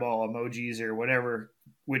 the eyeball emojis or whatever,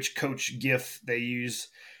 which coach GIF they use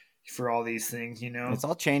for all these things, It's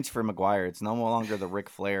all changed for McGuire. It's no longer the Ric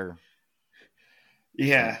Flair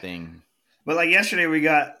thing. But like yesterday we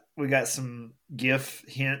got some GIF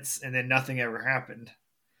hints, and then nothing ever happened.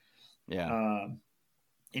 Yeah.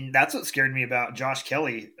 And that's what scared me about Josh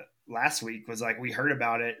Kelly last week, was like, we heard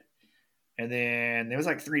about it, and then it was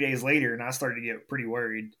like 3 days later, and I started to get pretty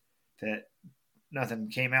worried that nothing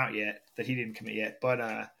came out yet, that he didn't commit yet. But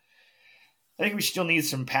I think we still need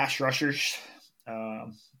some pass rushers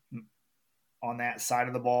on that side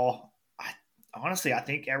of the ball. Honestly, I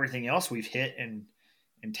think everything else we've hit and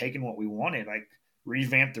taken what we wanted, like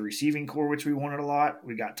revamped the receiving core, which we wanted a lot.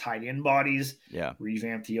 We got tight end bodies. Yeah.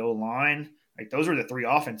 Revamped the O-line. Like those are the three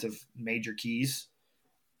offensive major keys.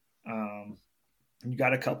 You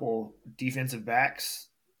got a couple defensive backs,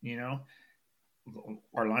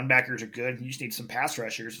 Our linebackers are good. You just need some pass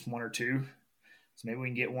rushers, one or two. So maybe we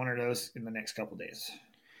can get one of those in the next couple days.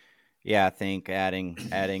 Yeah, I think adding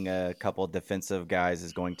a couple of defensive guys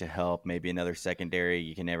is going to help. Maybe another secondary.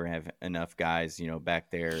 You can never have enough guys,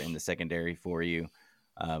 back there in the secondary for you.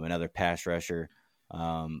 Another pass rusher,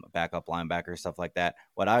 backup linebacker, stuff like that.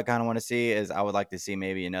 What I kind of want to see is I would like to see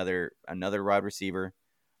maybe another wide receiver,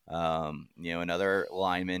 another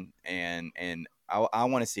lineman, and I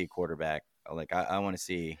want to see a quarterback. Like I want to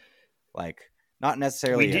see, like, not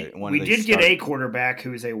necessarily we did get a quarterback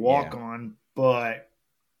who is a walk-on, but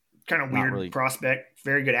kind of weird really, prospect.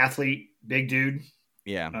 Very good athlete, big dude.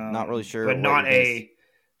 Yeah, not really sure, but not a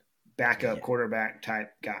backup quarterback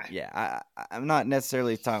type guy. Yeah, I'm not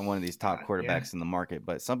necessarily talking one of these top quarterbacks in the market,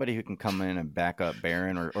 but somebody who can come in and back up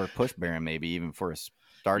Barron or push Barron maybe even for a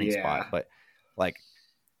starting spot. But like,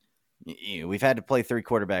 we've had to play three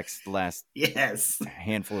quarterbacks the last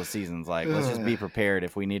handful of seasons. Like, let's just be prepared.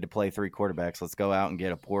 If we need to play three quarterbacks, let's go out and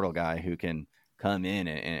get a portal guy who can come in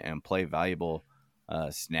and play valuable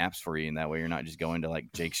snaps for you. And that way you're not just going to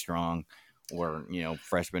like Jake Strong or,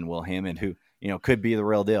 freshman Will Hammond, who, could be the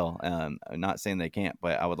real deal. I'm not saying they can't,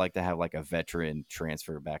 but I would like to have like a veteran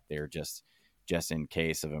transfer back there just in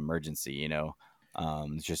case of emergency,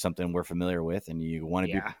 It's just something we're familiar with, and you want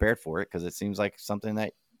to be prepared for it because it seems like something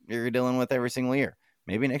that you're dealing with every single year.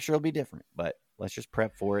 Maybe next year will be different, but let's just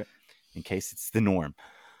prep for it in case it's the norm.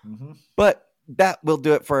 Mm-hmm. But that will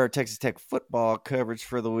do it for our Texas Tech football coverage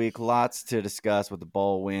for the week. Lots to discuss with the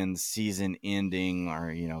bowl wins, season ending,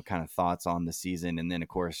 our kind of thoughts on the season. And then, of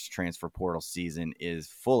course, transfer portal season is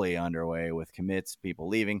fully underway with commits, people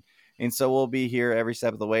leaving. And so we'll be here every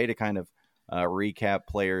step of the way to kind of recap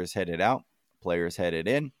players headed out, players headed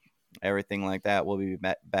in, everything like that. We'll be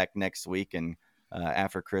back next week and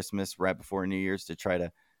after Christmas, right before New Year's, to try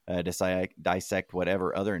to dissect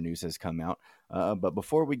whatever other news has come out. But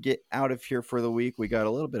before we get out of here for the week, we got a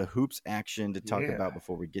little bit of hoops action to talk about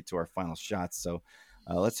before we get to our final shots. So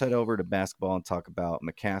let's head over to basketball and talk about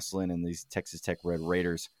McCaslin and these Texas Tech Red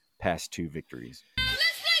Raiders' past two victories.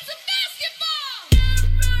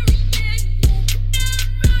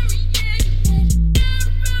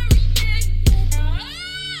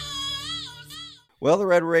 Well, the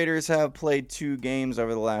Red Raiders have played two games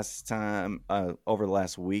over the last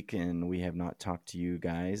week, and we have not talked to you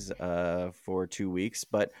guys for 2 weeks.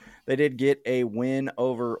 But they did get a win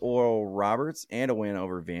over Oral Roberts and a win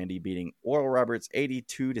over Vandy, beating Oral Roberts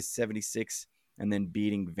 82-76, and then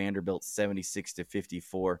beating Vanderbilt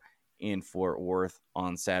 76-54 in Fort Worth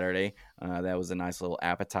on Saturday. That was a nice little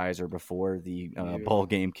appetizer before the bowl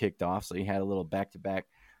game kicked off. So you had a little back-to-back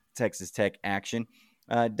Texas Tech action.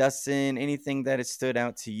 Dustin, anything that has stood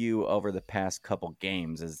out to you over the past couple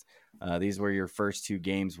games, as these were your first two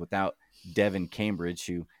games without Devin Cambridge,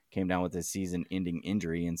 who came down with a season-ending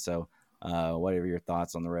injury. And so what are your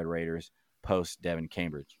thoughts on the Red Raiders post-Devin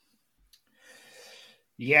Cambridge?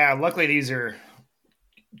 Yeah, luckily these are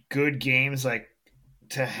good games like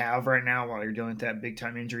to have right now while you're dealing with that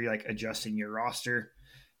big-time injury, like adjusting your roster,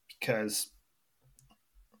 because –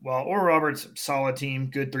 well, Oral Roberts, solid team,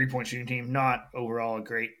 good three-point shooting team, not overall a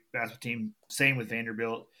great basketball team. Same with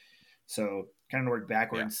Vanderbilt. So kind of worked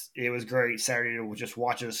backwards. Yeah. It was great Saturday to just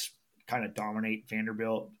watch us kind of dominate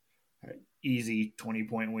Vanderbilt. Easy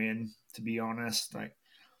 20-point win, to be honest. Like,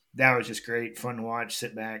 that was just great, fun to watch,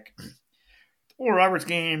 sit back. The Oral Roberts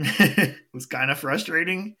game was kind of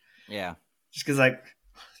frustrating. Yeah. Just because,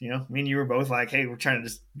 me and you were both like, hey, we're trying to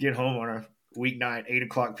just get home on a weeknight, 8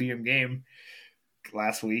 o'clock p.m. game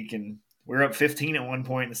last week, and we were up 15 at one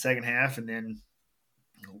point in the second half, and then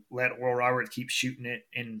let Oral Roberts keep shooting it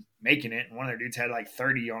and making it. And one of their dudes had like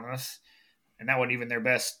 30 on us, and that wasn't even their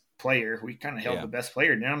best player. We kind of held the best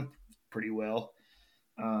player down pretty well.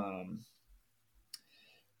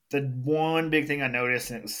 The one big thing I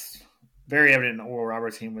noticed, and it was very evident in the Oral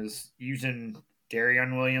Roberts team, was using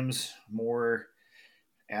Darion Williams more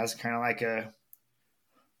as kind of like a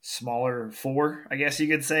smaller four, I guess you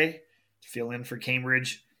could say, to fill in for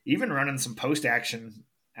Cambridge, even running some post action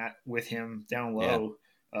with him down low.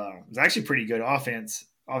 It was actually pretty good offensive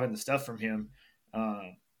stuff from him.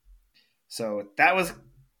 So that was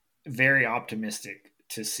very optimistic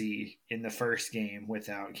to see in the first game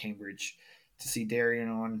without Cambridge, to see Darian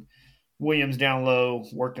on Williams down low,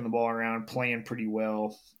 working the ball around, playing pretty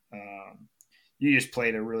well. You just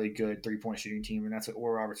played a really good three-point shooting team, and that's what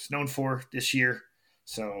Oral Roberts is known for this year.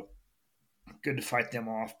 So good to fight them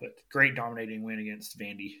off, but great dominating win against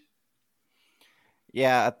Vandy.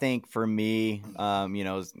 Yeah, I think for me, it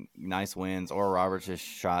was nice wins. Oral Roberts just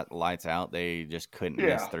shot lights out. They just couldn't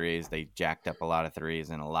miss Yeah. threes. They jacked up a lot of threes,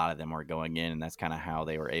 and a lot of them were going in, and that's kind of how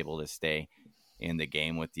they were able to stay in the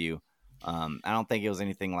game with you. I don't think it was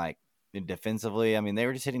anything like defensively. I mean, they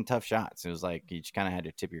were just hitting tough shots. It was like you just kind of had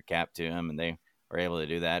to tip your cap to them, and they were able to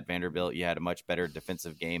do that. Vanderbilt, you had a much better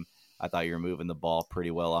defensive game. I thought you were moving the ball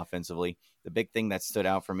pretty well offensively. The big thing that stood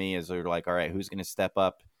out for me is we were like, all right, who's going to step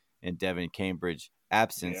up in Devin Cambridge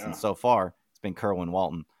absence? Yeah. And so far, it's been Kerwin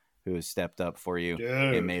Walton who has stepped up for you Dude.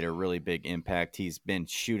 and made a really big impact. He's been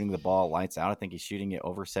shooting the ball lights out. I think he's shooting it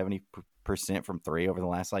over 70% from three over the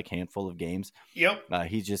last handful of games. Yep.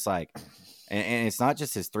 He's just and it's not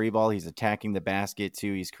just his three ball. He's attacking the basket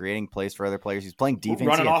too. He's creating plays for other players. He's playing defense. We're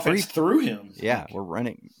running offense through him. Yeah, we're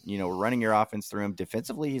running your offense through him.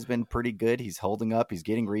 Defensively, he's been pretty good. He's holding up. He's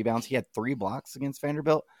getting rebounds. He had 3 blocks against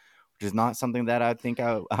Vanderbilt, which is not something that I think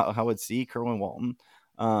I would see Kerwin Walton.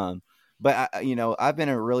 But I've been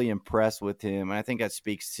really impressed with him, and I think that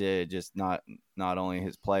speaks to just not only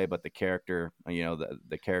his play, but the character.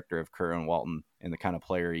 The character of Kerwin Walton and the kind of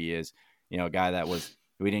player he is. A guy that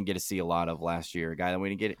we didn't get to see a lot of last year, a guy that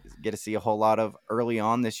we didn't get to see a whole lot of early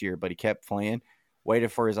on this year, but he kept playing,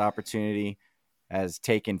 waited for his opportunity, has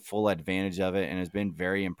taken full advantage of it, and has been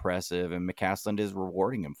very impressive. And McCasland is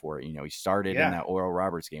rewarding him for it. He started in that Oral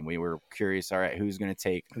Roberts game. We were curious, all right, who's going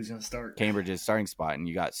to start Cambridge's starting spot? And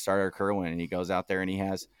you got starter Kerwin, and he goes out there and he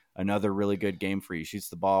has another really good game for you. Shoots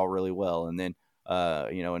the ball really well, and then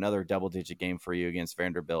another double-digit game for you against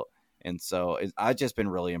Vanderbilt. And so I've just been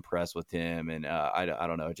really impressed with him, and I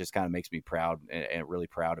don't know, it just kind of makes me proud and really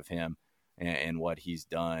proud of him and what he's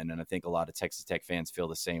done. And I think a lot of Texas Tech fans feel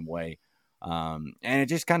the same way. And it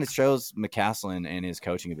just kind of shows McCasland and his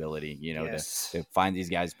coaching ability, to find these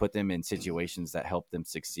guys, put them in situations that help them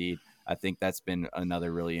succeed. I think that's been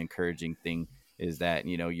another really encouraging thing, is that,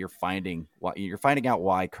 you're finding out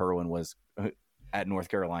why Kerwin was at North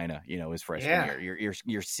Carolina, his freshman year.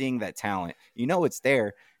 You're seeing that talent. It's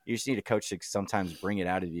there. You just need a coach to sometimes bring it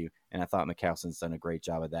out of you. And I thought McCasland's done a great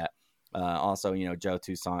job of that. Also, Joe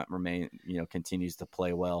Toussaint continues to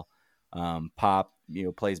play well. Pop,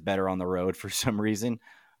 plays better on the road for some reason.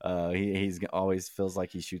 He's always feels like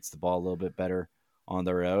he shoots the ball a little bit better on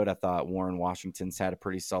the road. I thought Warren Washington's had a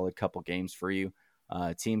pretty solid couple games for you.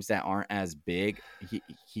 Teams that aren't as big,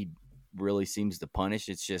 he really seems to punish.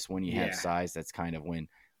 It's just when you have size, that's kind of when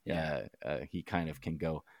he kind of can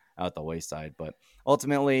go out the wayside. But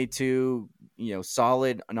ultimately, to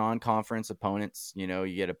solid non-conference opponents, you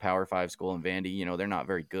get a Power 5 school in Vandy. They're not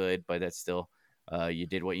very good, but that's still you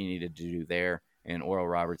did what you needed to do there. And Oral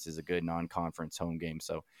Roberts is a good non-conference home game,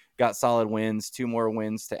 so got solid wins. 2 more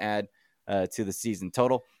wins to add to the season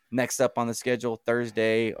total. Next up on the schedule,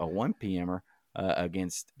 Thursday, a 1 p.m.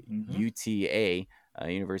 Against UTA,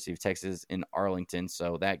 University of Texas in Arlington.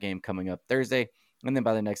 So that game coming up Thursday. And then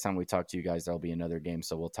by the next time we talk to you guys, there'll be another game.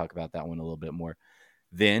 So we'll talk about that one a little bit more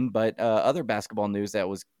then. But other basketball news that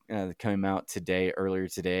was coming out earlier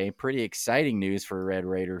today, pretty exciting news for Red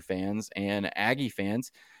Raider fans and Aggie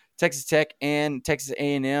fans. Texas Tech and Texas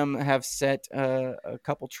A&M have set a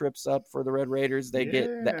couple trips up for the Red Raiders. They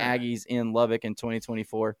get the Aggies in Lubbock in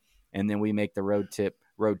 2024, and then we make the road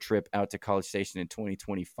trip out to College Station in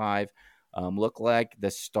 2025. Look like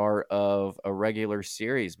the start of a regular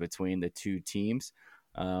series between the two teams,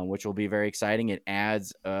 which will be very exciting. It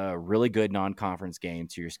adds a really good non-conference game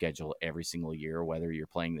to your schedule every single year, whether you're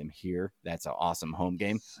playing them here. That's an awesome home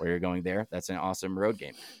game. Or you're going there. That's an awesome road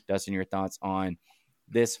game. Dustin, your thoughts on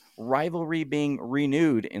this rivalry being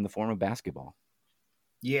renewed in the form of basketball?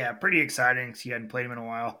 Yeah, pretty exciting because you hadn't played them in a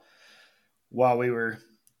while. While we were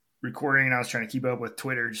recording, and I was trying to keep up with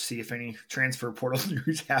Twitter to see if any transfer portal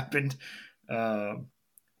news happened. I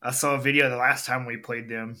saw a video the last time we played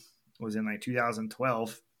them was in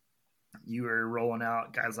 2012. You were rolling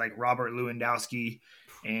out guys like Robert Lewandowski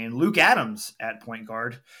and Luke Adams at point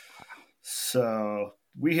guard. So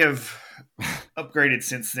we have upgraded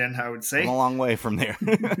since then, I would say. I'm a long way from there.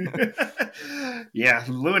 Yeah,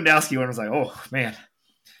 Lewandowski one was like, oh, man.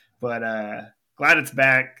 But glad it's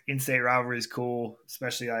back. In-state rivalry is cool,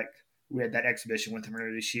 especially we had that exhibition with them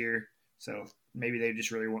earlier this year. So maybe they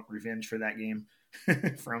just really want revenge for that game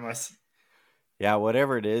from us. Yeah,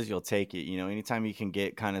 whatever it is, you'll take it. Anytime you can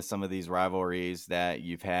get kind of some of these rivalries that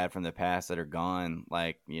you've had from the past that are gone,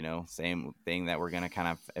 same thing that we're going to kind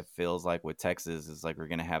of, it feels like with Texas, is like we're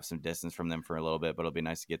going to have some distance from them for a little bit, but it'll be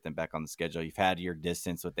nice to get them back on the schedule. You've had your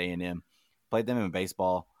distance with A&M, played them in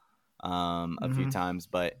baseball a few times,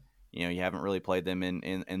 but you haven't really played them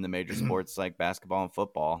in the major sports like basketball and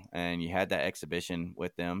football, and you had that exhibition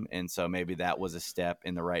with them. And so maybe that was a step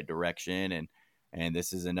in the right direction. And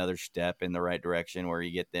this is another step in the right direction where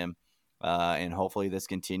you get them. And hopefully this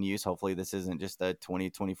continues. Hopefully this isn't just a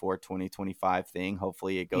 2024, 2025 thing.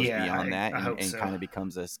 Hopefully it goes beyond that and kind of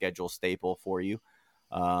becomes a schedule staple for you.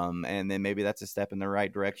 And then maybe that's a step in the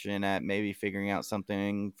right direction at maybe figuring out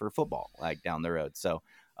something for football like down the road. So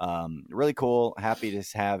really cool. Happy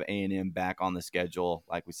to have A&M back on the schedule.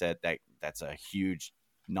 Like we said, that's a huge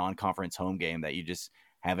non-conference home game that you just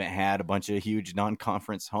haven't had a bunch of huge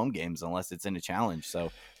non-conference home games unless it's in a challenge.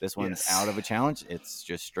 So this one's out of a challenge. It's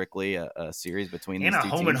just strictly a series between these two teams.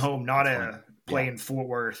 And a home and home, not a play in Fort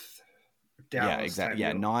Worth. Dallas, yeah, exactly.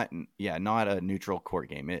 Yeah, not a neutral court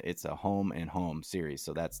game. It's a home and home series.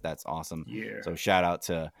 So that's awesome. Yeah. So shout out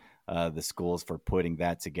to the schools for putting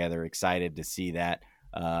that together. Excited to see that.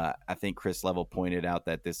 I think Chris Level pointed out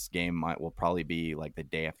that this game will probably be like the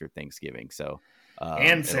day after Thanksgiving. So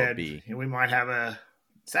and said we might have a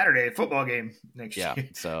Saturday football game next year. Yeah,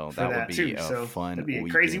 so that would be a fun. That'd be a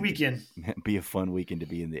crazy weekend. Be a fun weekend to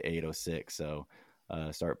be in the 806. So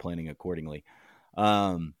start planning accordingly.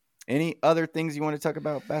 Any other things you want to talk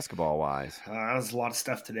about basketball wise? That was a lot of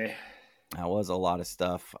stuff today. That was a lot of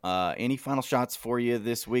stuff. Any final shots for you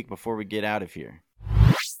this week before we get out of here?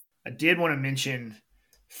 I did want to mention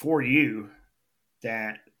for you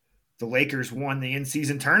that the Lakers won the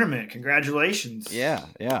in-season tournament. Congratulations. Yeah.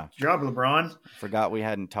 Good job, LeBron. Forgot we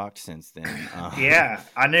hadn't talked since then. Yeah,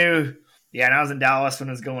 I knew. Yeah, and I was in Dallas when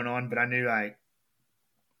it was going on, but I knew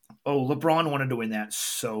LeBron wanted to win that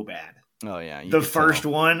so bad. Oh, yeah. The first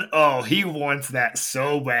one, he wants that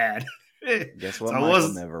so bad. Guess what? So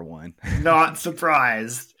Michael never won. Not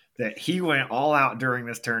surprised that he went all out during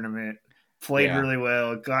this tournament, played really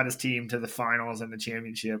well, got his team to the finals and the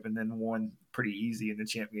championship, and then won pretty easy in the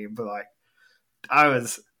champ game. But I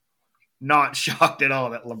was not shocked at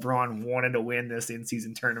all that LeBron wanted to win this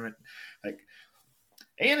in-season tournament. And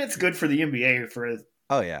it's good for the NBA for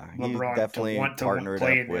LeBron definitely to want to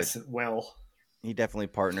play in this well. He definitely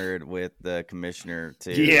partnered with the commissioner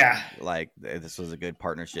to this was a good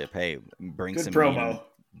partnership. Hey, bring some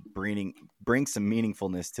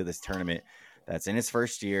meaningfulness to this tournament. That's in his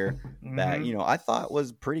first year that, I thought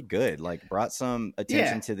was pretty good. Brought some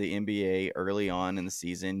attention to the NBA early on in the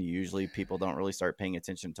season. Usually people don't really start paying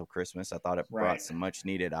attention until Christmas. I thought it brought some much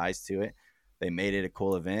needed eyes to it. They made it a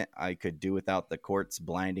cool event. I could do without the courts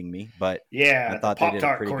blinding me, but I thought the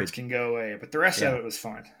Pop-Tart courts can go away, but the rest of it was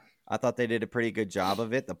fun. I thought they did a pretty good job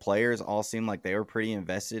of it. The players all seemed like they were pretty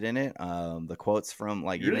invested in it. The quotes from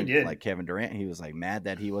Kevin Durant, he was mad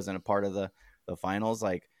that he wasn't a part of the finals.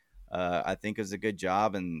 I think it was a good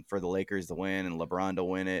job, and for the Lakers to win and LeBron to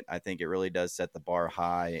win it, I think it really does set the bar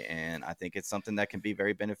high, and I think it's something that can be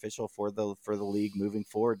very beneficial for the league moving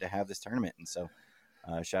forward to have this tournament. And so,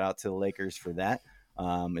 shout out to the Lakers for that.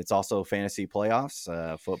 It's also fantasy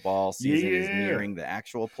playoffs. Football season is nearing the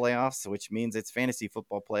actual playoffs, which means it's fantasy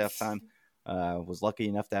football playoff time. Was lucky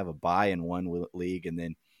enough to have a bye in one league, and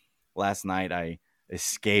then last night I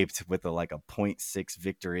escaped with a 0.6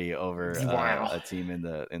 victory over a team in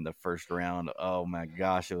the first round. Oh my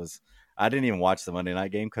gosh, I didn't even watch the Monday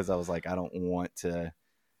night game because I was I don't want to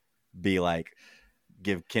be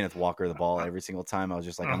give Kenneth Walker the ball every single time. I was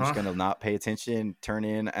just I'm just going to not pay attention, turn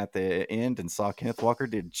in at the end, and saw Kenneth Walker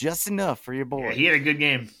did just enough for your boy. Yeah, he had a good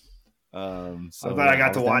game. I'm glad I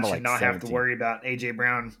got to watch and not 17. Have to worry about A.J.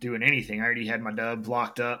 Brown doing anything. I already had my dub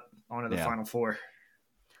locked up onto the Final Four.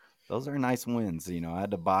 Those are nice wins. I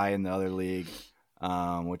had to buy in the other league,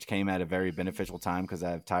 which came at a very beneficial time because I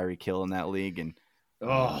have Tyreek Hill in that league, and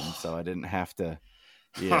so I didn't have to,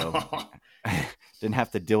 didn't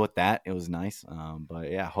have to deal with that. It was nice.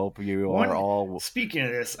 But yeah, hope you are all. Speaking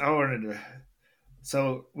of this, I wanted to.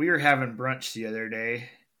 So we were having brunch the other day,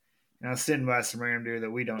 and I was sitting by some random dude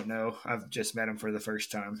that we don't know. I've just met him for the first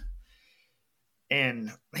time, and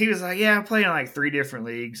he was like, "Yeah, I'm playing in 3 different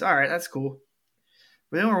leagues. All right, that's cool."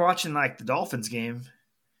 But then we're watching the Dolphins game,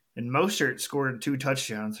 and Mostert scored 2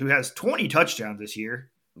 touchdowns. Who has 20 touchdowns this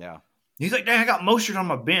year? Yeah. He's like, "Dang, I got Mostert on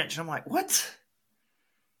my bench." And I'm like, "What?"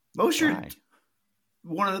 Mostert,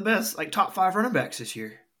 one of the best, top 5 running backs this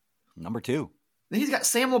year. Number 2. Then he's got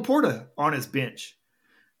Sam Laporta on his bench.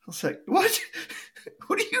 I was like, "What?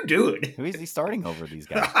 What are you doing?" Who is he starting over these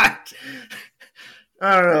guys? I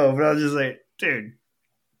don't know, but I was just like, dude,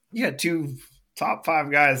 you had 2 top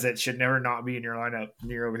 5 guys that should never not be in your lineup, and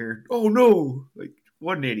you're over here. Oh no!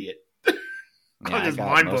 What an idiot! I was just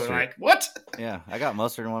mind blown. What? Yeah, I got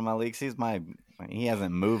Mostert in one of my leagues. He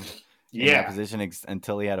hasn't moved in that position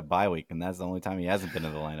until he had a bye week, and that's the only time he hasn't been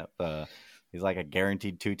in the lineup. He's a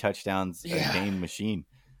guaranteed 2 touchdowns a game machine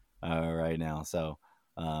right now. So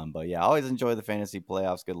But yeah, I always enjoy the fantasy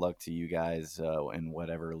playoffs. Good luck to you guys in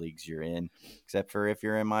whatever leagues you're in, except for if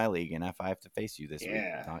you're in my league and if I have to face you this week.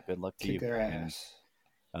 Not good luck to Kick you. their ass.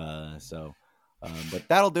 But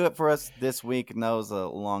that'll do it for us this week. And that was a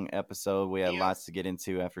long episode. We had lots to get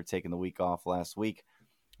into after taking the week off last week.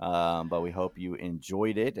 But we hope you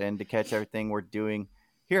enjoyed it. And to catch everything we're doing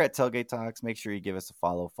here at Tailgate Talks, make sure you give us a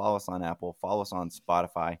follow. Follow us on Apple. Follow us on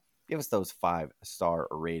Spotify. Give us those 5-star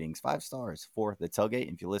ratings. 5 stars for the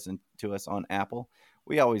Tailgate. If you listen to us on Apple,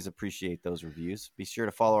 we always appreciate those reviews. Be sure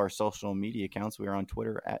to follow our social media accounts. We are on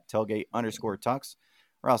Twitter at Tailgate_Talks.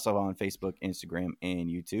 We're also on Facebook, Instagram, and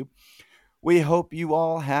YouTube. We hope you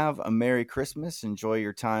all have a Merry Christmas. Enjoy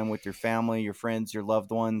your time with your family, your friends, your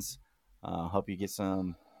loved ones. Hope you get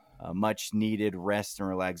some much needed rest and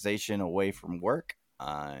relaxation away from work,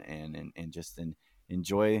 and just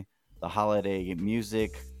enjoy the holiday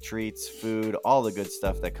music, treats, food, all the good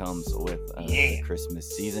stuff that comes with the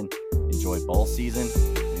Christmas season. Enjoy bowl season.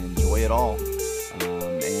 Enjoy it all.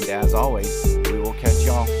 And as always, we will catch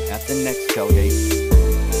y'all at the next tailgate.